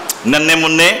 बेटा नन्हे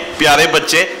मुन्ने प्यारे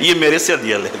बच्चे, ये मेरे से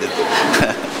हदिया ले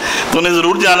लेते. तूने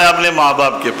जरूर जाना है अपने माँ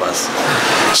बाप के पास.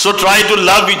 So try to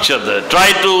love each other, try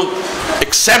to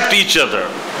accept each other,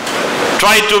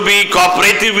 try to be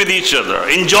cooperative with each other,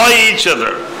 enjoy each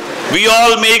other. We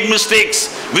all make mistakes.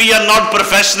 We are not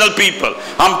professional people.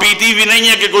 हम पीटी भी नहीं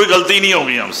है कि कोई गलती नहीं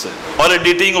होगी हमसे और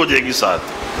एडिटिंग हो जाएगी साथ.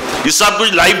 ये सब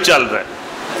कुछ लाइव चल रहा है.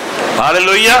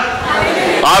 हालेलुया.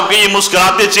 आपके ये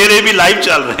मुस्कुराते चेहरे भी लाइव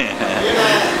चल रहे हैं,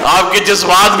 आपके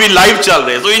जज्बात भी लाइव चल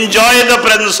रहे हैं. तो enjoy the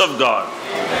presence of God.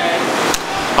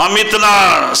 हम इतना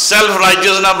सेल्फ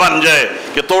राइटियस ना बन जाए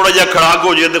कि थोड़ा जा खड़ाक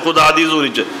हो जाए तो खुदा दी हुजूरी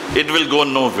च. It will go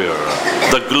nowhere.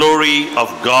 The glory of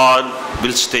God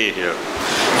will stay here.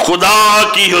 खुदा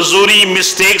की हुजूरी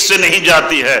मिस्टेक से नहीं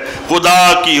जाती है,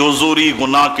 खुदा की हुजूरी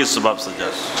गुनाह के सबब से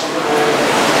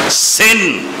जाती. सिन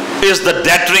इज द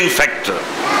डेटरिंग फैक्टर.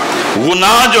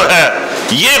 गुनाह जो है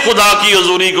ये खुदा की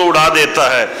हुजूरी को उड़ा देता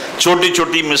है. छोटी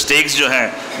छोटी मिस्टेक्स जो हैं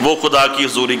वो खुदा की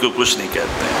हुजूरी को कुछ नहीं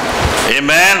कहते.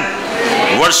 आमीन.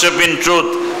 Worship in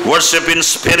truth, worship in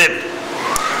spirit,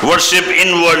 worship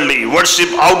inwardly,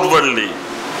 worship outwardly,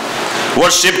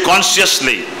 worship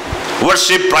consciously,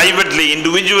 worship privately,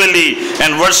 individually,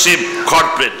 and worship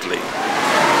corporately.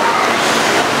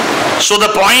 So the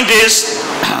point is,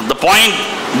 the point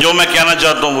जो मैं कहना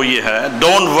चाहता हूँ वो ये है,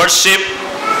 don't worship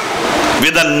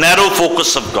with a narrow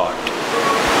focus of God.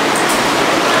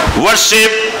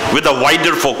 Worship with a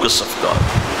wider focus of God.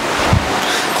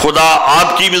 खुदा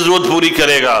आपकी भी जरूरत पूरी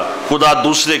करेगा, खुदा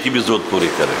दूसरे की भी जरूरत पूरी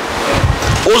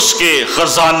करेगा. उसके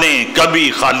खजाने कभी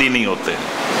खाली नहीं होते.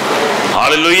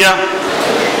 हालेलुया.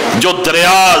 जो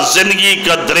दरिया, जिंदगी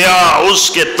का दरिया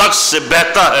उसके तख्त से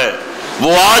बहता है,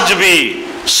 वो आज भी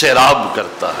सैराब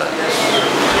करता है.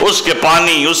 उसके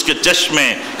पानी, उसके चश्मे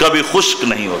कभी खुश्क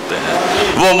नहीं होते हैं.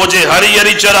 वो मुझे हरी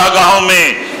हरी चरागाहों में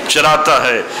चराता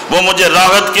है, वो मुझे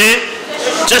राहत के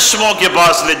चश्मों के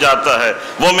पास ले जाता है,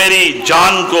 वो मेरी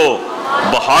जान को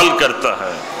बहाल करता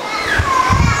है.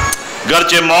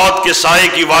 गर्चे मौत के साए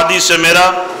की वादी से मेरा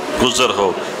गुजर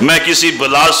हो, मैं किसी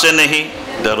बला से नहीं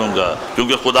डरूंगा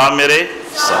क्योंकि खुदा मेरे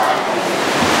साथ.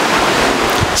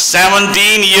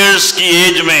 17 इयर्स की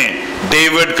एज में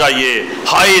डेविड का ये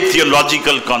हाई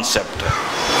थियोलॉजिकल कॉन्सेप्ट है,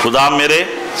 खुदा मेरे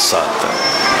साथ है,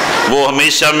 वो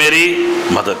हमेशा मेरी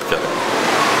मदद करे.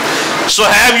 So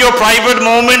have your private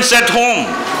moments at home.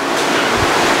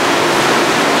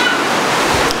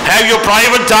 Have your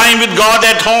private time with God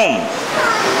at home.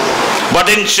 But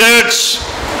in church,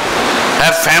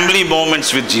 have family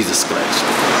moments with Jesus Christ.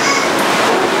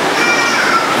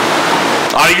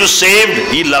 Are you saved?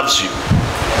 He loves you.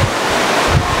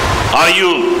 Are you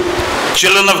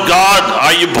children of God?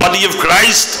 Are you body of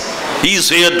Christ? He is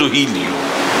here to heal you.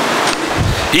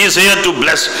 He is here to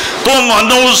bless. तुम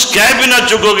हनूज कह भी ना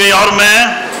चुकोगे और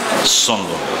मैं सुन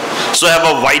लूंगा. So have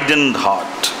a widened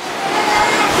heart.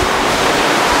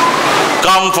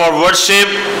 Come for worship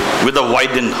with a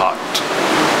widened heart.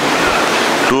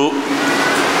 To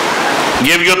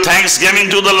give your thanksgiving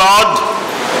to the Lord,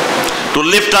 to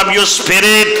lift up your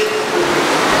spirit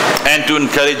and to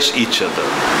encourage each other.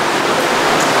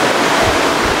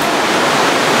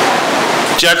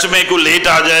 Church में कोई late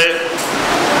आ जाए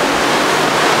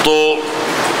तो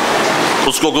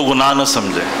उसको कोई गुनाह न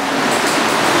समझे.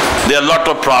 There are lot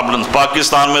of problems.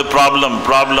 Pakistan में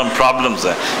प्रॉब्लम्स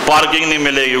है. पार्किंग नहीं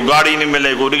मिलेगी, गाड़ी नहीं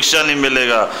मिलेगी, कोई रिक्शा नहीं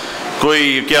मिलेगा,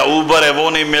 कोई क्या ऊबर है वो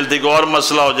नहीं मिलती, कोई और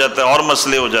मसला हो जाता है, और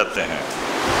मसले हो जाते हैं.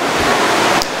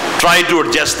 Try to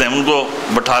adjust them. उनको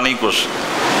बैठाने की कोशिश.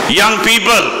 Young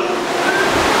people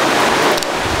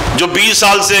जो 20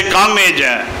 साल से कम एज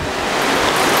है,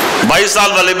 22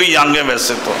 साल वाले भी यंग हैं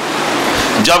वैसे तो.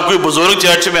 जब कोई बुजुर्ग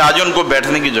चर्च में आ जाए उनको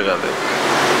बैठने की जगह दे.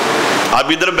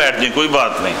 आप इधर बैठ जाए, कोई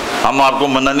बात नहीं, हम आपको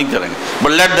मना नहीं करेंगे.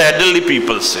 But let the elderly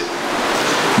people say,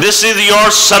 this is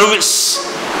your service,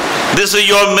 this is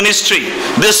your ministry,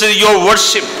 this is your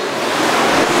worship.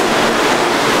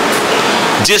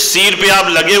 जिस सीट पे आप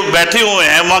लगे बैठे हुए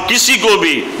हैं वहां किसी को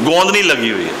भी गोंद नहीं लगी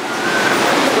हुई है,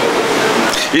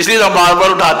 इसलिए हम बार बार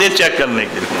उठाते हैं चेक करने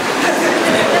के लिए।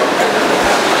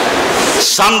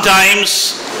 समटाइम्स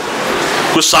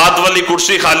कुछ साथ वाली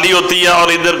कुर्सी खाली होती है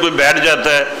और इधर कोई बैठ जाता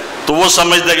है तो वो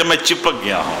समझता है कि मैं चिपक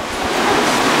गया हूं,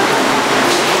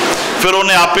 फिर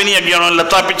उन्हें आप ही नहीं अगे, उन्होंने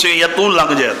लता पीछे या तू लंघ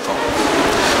जाता हूं।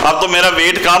 अब तो मेरा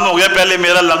वेट कम हो गया, पहले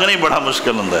मेरा लंघना ही बड़ा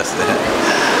मुश्किल होता है,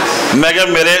 इसलिए मैं क्या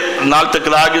मेरे नाल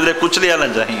टकरा के कुछ ले आना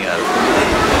चाहिए यार।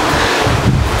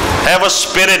 Have a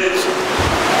spirit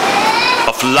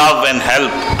of love and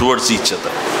help towards each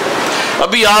other.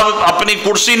 अभी आप अपनी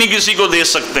कुर्सी नहीं किसी को दे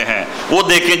सकते हैं, वो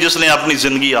देखें जिसने अपनी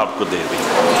जिंदगी आपको दे दी।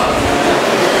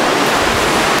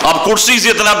 आप कुर्सी से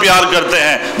इतना प्यार करते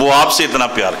हैं, वो आपसे इतना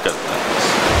प्यार करता है।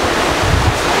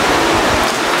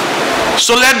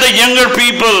 So let the younger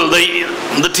people,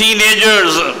 the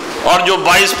teenagers, और जो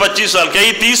 22-25 साल के,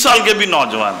 30 साल के भी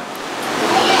नौजवान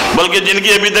हैं, बल्कि जिनकी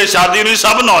अभी तक शादी नहीं,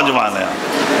 सब नौजवान हैं।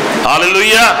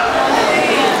 हालेलुया।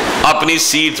 अपनी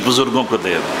सीट बुजुर्गों को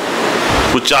दे दो,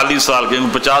 कुछ 40 साल के,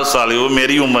 50 साल के, वो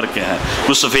मेरी उम्र के हैं,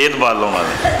 कुछ सफेद बालों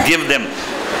वाले, give them.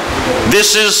 This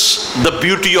is the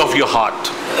beauty of your heart.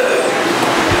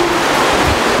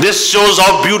 This shows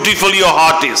how beautiful your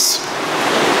heart is.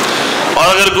 और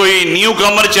अगर कोई न्यू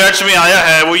कमर चर्च में आया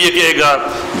है, वो ये कहेगा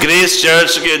ग्रेस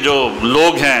चर्च के जो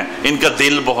लोग हैं इनका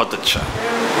दिल बहुत अच्छा है।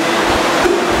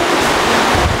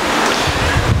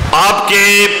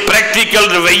 आपके प्रैक्टिकल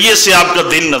रवैये से आपका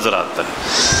दिल नजर आता है,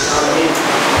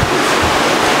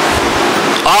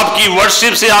 आपकी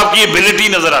वर्शिप से आपकी एबिलिटी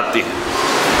नजर आती है,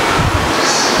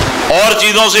 और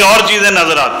चीजों से और चीजें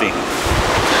नजर आती हैं,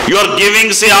 योर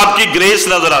गिविंग से आपकी ग्रेस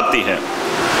नजर आती है।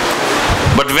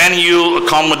 But when you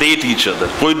accommodate each other,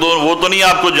 कोई वो तो नहीं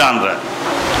आपको जान रहा है,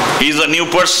 he is a new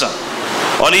person,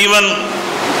 और इवन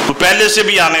तो पहले से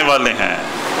भी आने वाले हैं,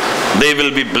 they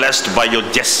will be blessed by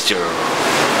your gesture.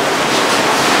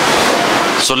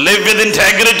 So live with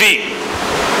integrity,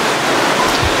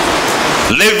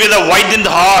 live with a widened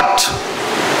heart,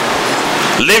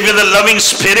 live with a loving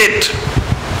spirit,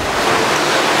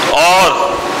 or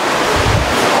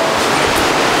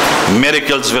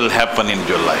miracles will happen in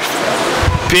your life.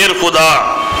 फिर खुदा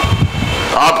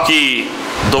आपकी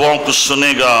दुआओं को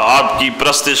सुनेगा, आपकी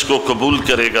प्रस्तिश को कबूल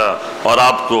करेगा और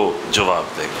आपको जवाब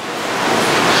देगा।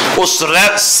 उस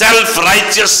सेल्फ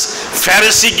राइचियस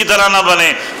फैरिसी की तरह ना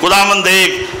बने, खुदावंद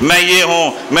देख मैं ये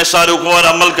हूं, मैं सारे ऊपर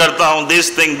अमल करता हूं,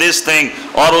 दिस थिंग,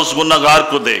 और उस गुनाहगार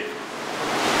को देख,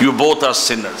 you both are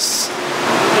Sinners,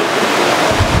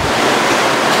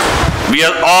 we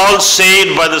are all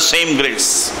saved by the same grace,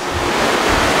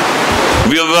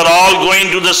 we were all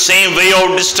going to the same way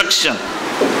of destruction,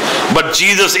 but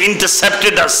Jesus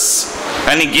intercepted us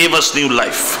and he gave us new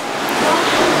life.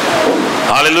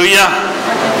 Hallelujah.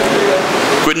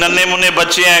 कोई नन्हे मुन्ने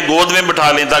बच्चे हैं, गोद में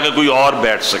बिठा लें ताकि कोई और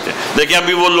बैठ सके। देखिए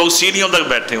अभी वो लोग सीढ़ियों तक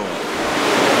बैठे हुए हैं।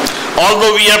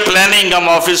 ऑल्दो वी आर प्लानिंग, हम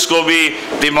ऑफिस को भी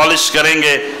डिमोलिश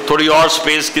करेंगे, थोड़ी और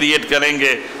स्पेस क्रिएट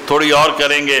करेंगे, थोड़ी और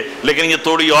करेंगे, लेकिन ये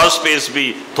थोड़ी और स्पेस भी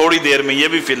थोड़ी देर में ये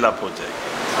भी फिलअप हो जाएगी।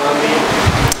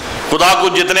 खुदा को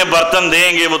जितने बर्तन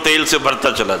देंगे वो तेल से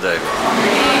भरता चला जाएगा।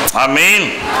 आमीन।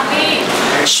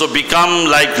 So become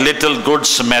like little good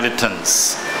Samaritans,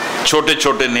 छोटे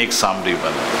छोटे नेक सामरी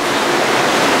बने।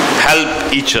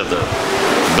 Help each other,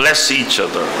 bless each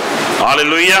other.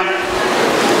 Hallelujah.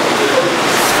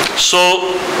 So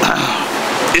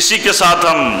इसी के साथ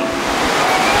हम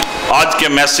आज के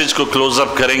मैसेज को क्लोज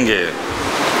अप करेंगे।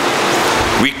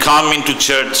 We come into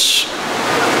church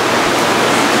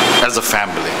as a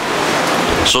family,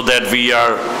 so that we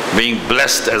are being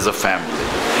blessed as a family.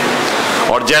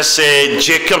 और जैसे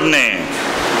जेकब ने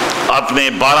अपने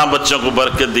 12 बच्चों को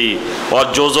बरकत दी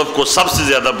और जोसेफ को सबसे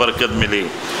ज्यादा बरकत मिली,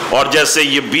 और जैसे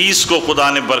ये 20 को खुदा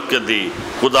ने बरकत दी,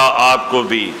 खुदा आपको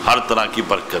भी हर तरह की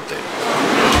बरकत दे।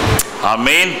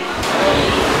 आमीन।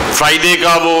 फ्राइडे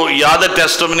का वो याद है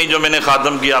टेस्टिमनी जो मैंने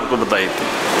खातम की आपको बताई थी,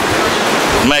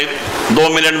 मैं 2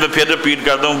 मिनट में फिर रिपीट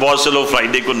करता हूँ, बहुत से लोग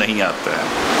फ्राइडे को नहीं आते हैं।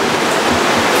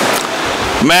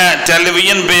 मैं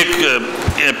टेलीविजन पे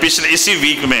पिछले इसी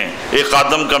वीक में एक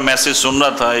खातम का मैसेज सुन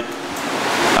रहा था, एक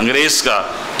अंग्रेज का,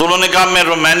 तो उन्होंने कहा मैं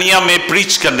रोमानिया में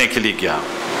प्रीच करने के लिए गया,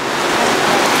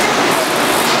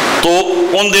 तो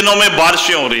उन दिनों में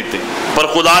बारिशें हो रही थी, पर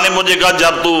खुदा ने मुझे कहा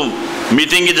जब तू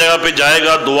मीटिंग की जगह पे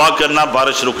जाएगा दुआ करना,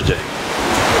 बारिश रुक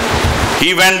जाएगी।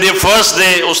 He went there first day,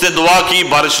 उसने दुआ की,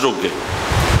 बारिश रुक गई।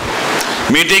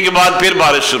 मीटिंग के बाद फिर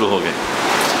बारिश शुरू हो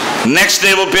गई। नेक्स्ट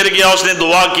डे वो फिर गया, उसने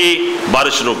दुआ की,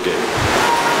 बारिश रुक गई।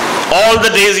 All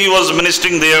the days he was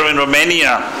ministering there in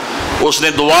Romania, उसने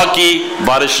दुआ की,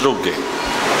 बारिश रुक गई।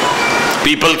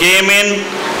 People came in,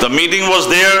 The meeting was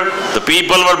there, the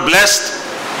people were blessed.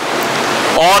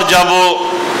 और जब वो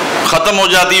ख़त्म हो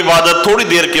जाती इबादत, थोड़ी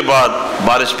देर के बाद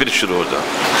बारिश फिर शुरू हो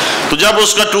जाती। तो जब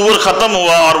उसका टूर ख़त्म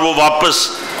हुआ और वो वापस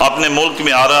अपने मुल्क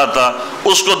में आ रहा था,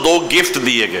 उसको 2 गिफ्ट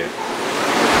दिए गए।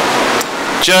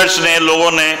 चर्च ने,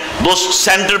 लोगों ने 2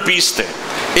 सेंटर पीस थे।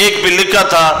 एक पे लिखा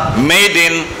था मेड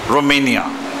इन रोमानिया,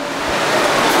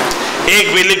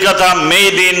 एक पे लिखा था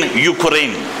मेड इन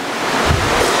यूक्रेन।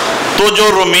 तो जो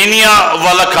रोमानिया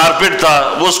वाला कारपेट था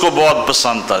वो उसको बहुत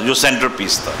पसंद था, जो सेंटर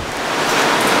पीस था।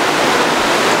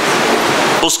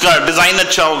 उसका डिजाइन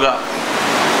अच्छा होगा,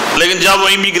 लेकिन जब वो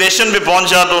इमिग्रेशन पे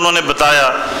पहुंचा तो उन्होंने बताया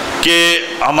कि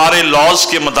हमारे लॉज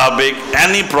के मुताबिक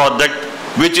any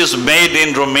product which is made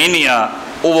in Romania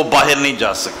वो बाहर नहीं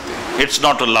जा सकते। It's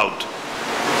not allowed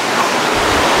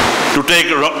to take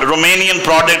Romanian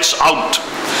products out,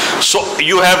 so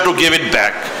you have to give it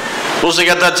back. तो उसे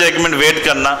कहता अच्छा 1 मिनट वेट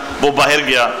करना। वो बाहर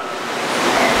गया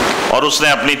और उसने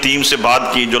अपनी टीम से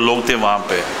बात की, जो लोग थे वहां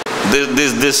पे,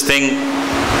 this thing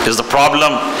is the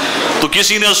problem. तो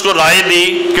किसी ने उसको राय दी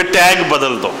कि टैग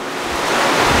बदल दो,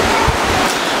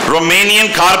 रोमानियन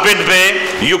कारपेट पे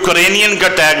यूक्रेनियन का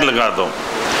टैग लगा दो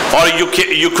और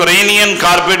यूक्रेनियन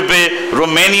कारपेट पे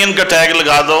रोमानियन का टैग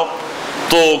लगा दो,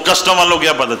 तो कस्टमर वालों को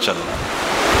क्या पता चलना।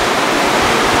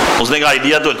 उसने कहा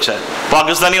आइडिया तो अच्छा है,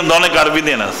 पाकिस्तानी दोनों कर भी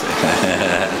देना से।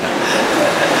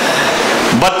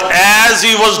 But as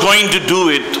he was going to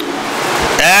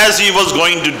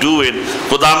do it,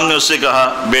 खुदा ने उससे कहा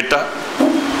बेटा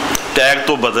टैग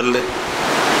तो बदल ले,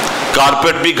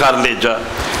 कारपेट भी घर ले जा,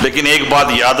 लेकिन एक बात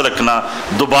याद रखना,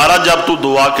 दोबारा जब तू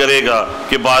दुआ करेगा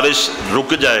कि बारिश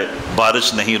रुक जाए, बारिश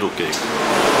नहीं रुकेगी।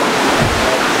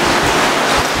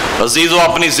 अजीजों,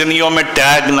 अपनी जिंदगियों में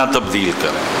टैग ना तब्दील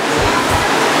करें।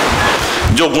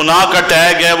 जो गुनाह का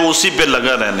टैग है वो उसी पे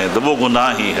लगा रहने दो, वो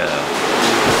गुनाह ही है।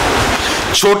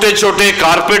 छोटे छोटे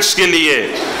कारपेट्स के लिए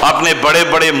अपने बड़े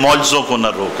बड़े मौजज़ों को न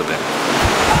रोक दें,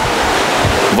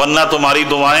 वरना तुम्हारी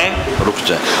दुआएं रुक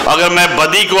जाए। अगर मैं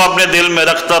बदी को अपने दिल में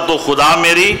रखता तो खुदा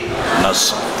मेरी न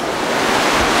सुनता।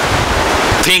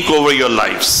 Think over your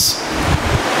life's.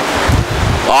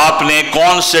 आपने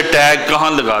कौन से टैग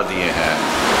कहां लगा दिए हैं?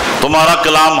 तुम्हारा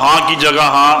कलाम हाँ की जगह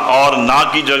हाँ और ना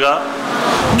की जगह,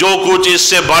 जो कुछ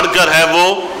इससे बढ़कर है वो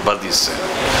बदी से।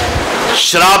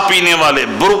 शराब पीने वाले,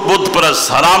 बुत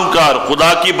परस्त, हरामकार,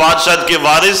 खुदा की बादशाहत के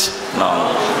वारिस ना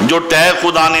हो। जो टैग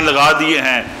खुदा ने लगा दिए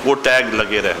हैं वो टैग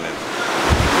लगे रहने।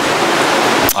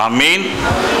 आमीन।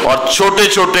 और छोटे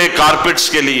छोटे कारपेट्स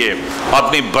के लिए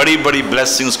अपनी बड़ी बड़ी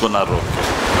ब्लेसिंग्स को ना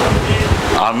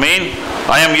रोकें। आमीन।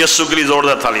 आई एम यीशु के लिए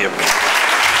जोरदार तालियां बजाएं।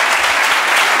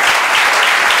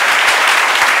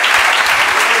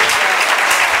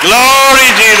 Glory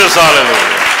Jesus,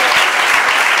 hallelujah.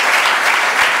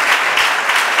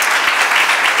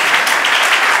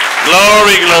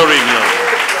 Glory, glory, glory.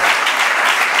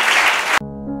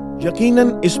 यकीनन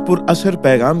इस पुरअसर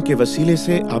पैगाम के वसीले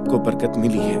से आपको बरकत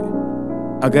मिली है।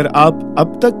 अगर आप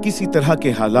अब तक किसी तरह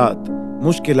के हालात,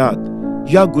 मुश्किलात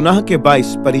या गुनाह के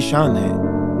बाइस परेशान हैं,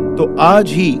 तो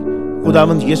आज ही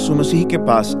खुदावंद यीशु मसीह के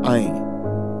पास आएं।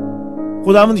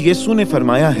 खुदावंद यीशु ने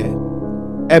फरमाया है,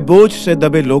 ए बोझ से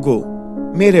दबे लोगों,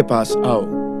 मेरे पास आओ,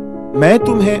 मैं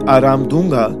तुम्हें आराम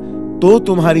दूंगा, तो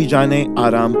तुम्हारी जानें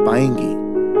आराम पाएंगी।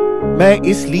 मैं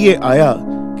इसलिए आया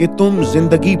कि तुम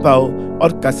जिंदगी पाओ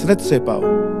और कसरत से पाओ।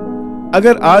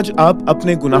 अगर आज आप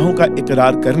अपने गुनाहों का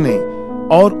इकरार करने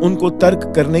और उनको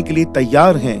तर्क करने के लिए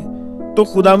तैयार हैं, तो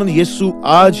खुदावंद यीशु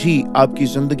आज ही आपकी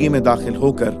जिंदगी में दाखिल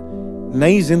होकर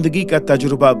नई जिंदगी का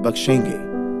तजुर्बा बख्शेंगे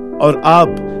और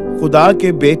आप खुदा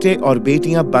के बेटे और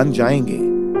बेटियां बन जाएंगे।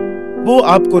 वो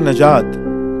आपको नजात,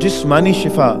 जिस्मानी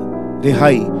शिफा,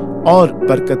 रिहाई और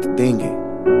बरकत देंगे।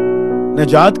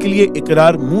 नजात के लिए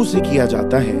इकरार मुंह से किया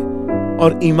जाता है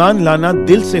और ईमान लाना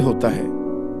दिल से होता है।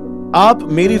 आप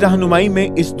मेरी रहनुमाई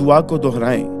में इस दुआ को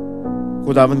दोहराएं।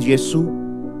 खुदावंद यीशु,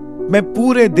 मैं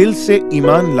पूरे दिल से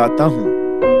ईमान लाता हूं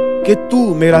कि तू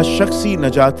मेरा शख्सी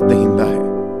नजात दहिंदा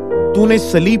है। तूने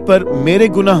सलीब पर मेरे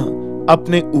गुनाह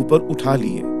अपने ऊपर उठा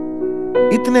लिए।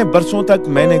 इतने बरसों तक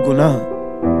मैंने गुनाह,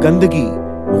 गंदगी,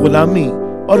 गुलामी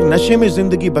और नशे में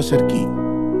जिंदगी बसर की।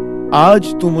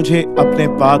 आज तू मुझे अपने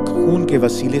पाक खून के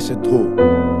वसीले से धो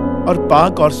और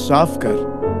पाक और साफ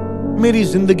कर। मेरी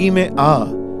जिंदगी में आ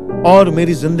और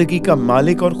मेरी जिंदगी का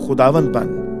मालिक और खुदावंद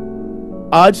बन।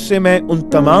 आज से मैं उन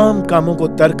तमाम कामों को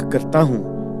तर्क करता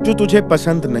हूं जो तुझे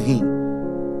पसंद नहीं।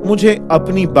 मुझे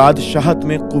अपनी बादशाहत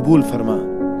में कबूल फरमा।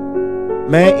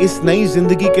 मैं इस नई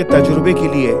जिंदगी के तजुर्बे के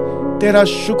लिए तेरा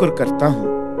शुक्र करता हूं।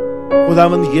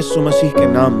 खुदावंद यीशु मसीह के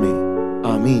नाम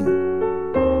में, आमीन।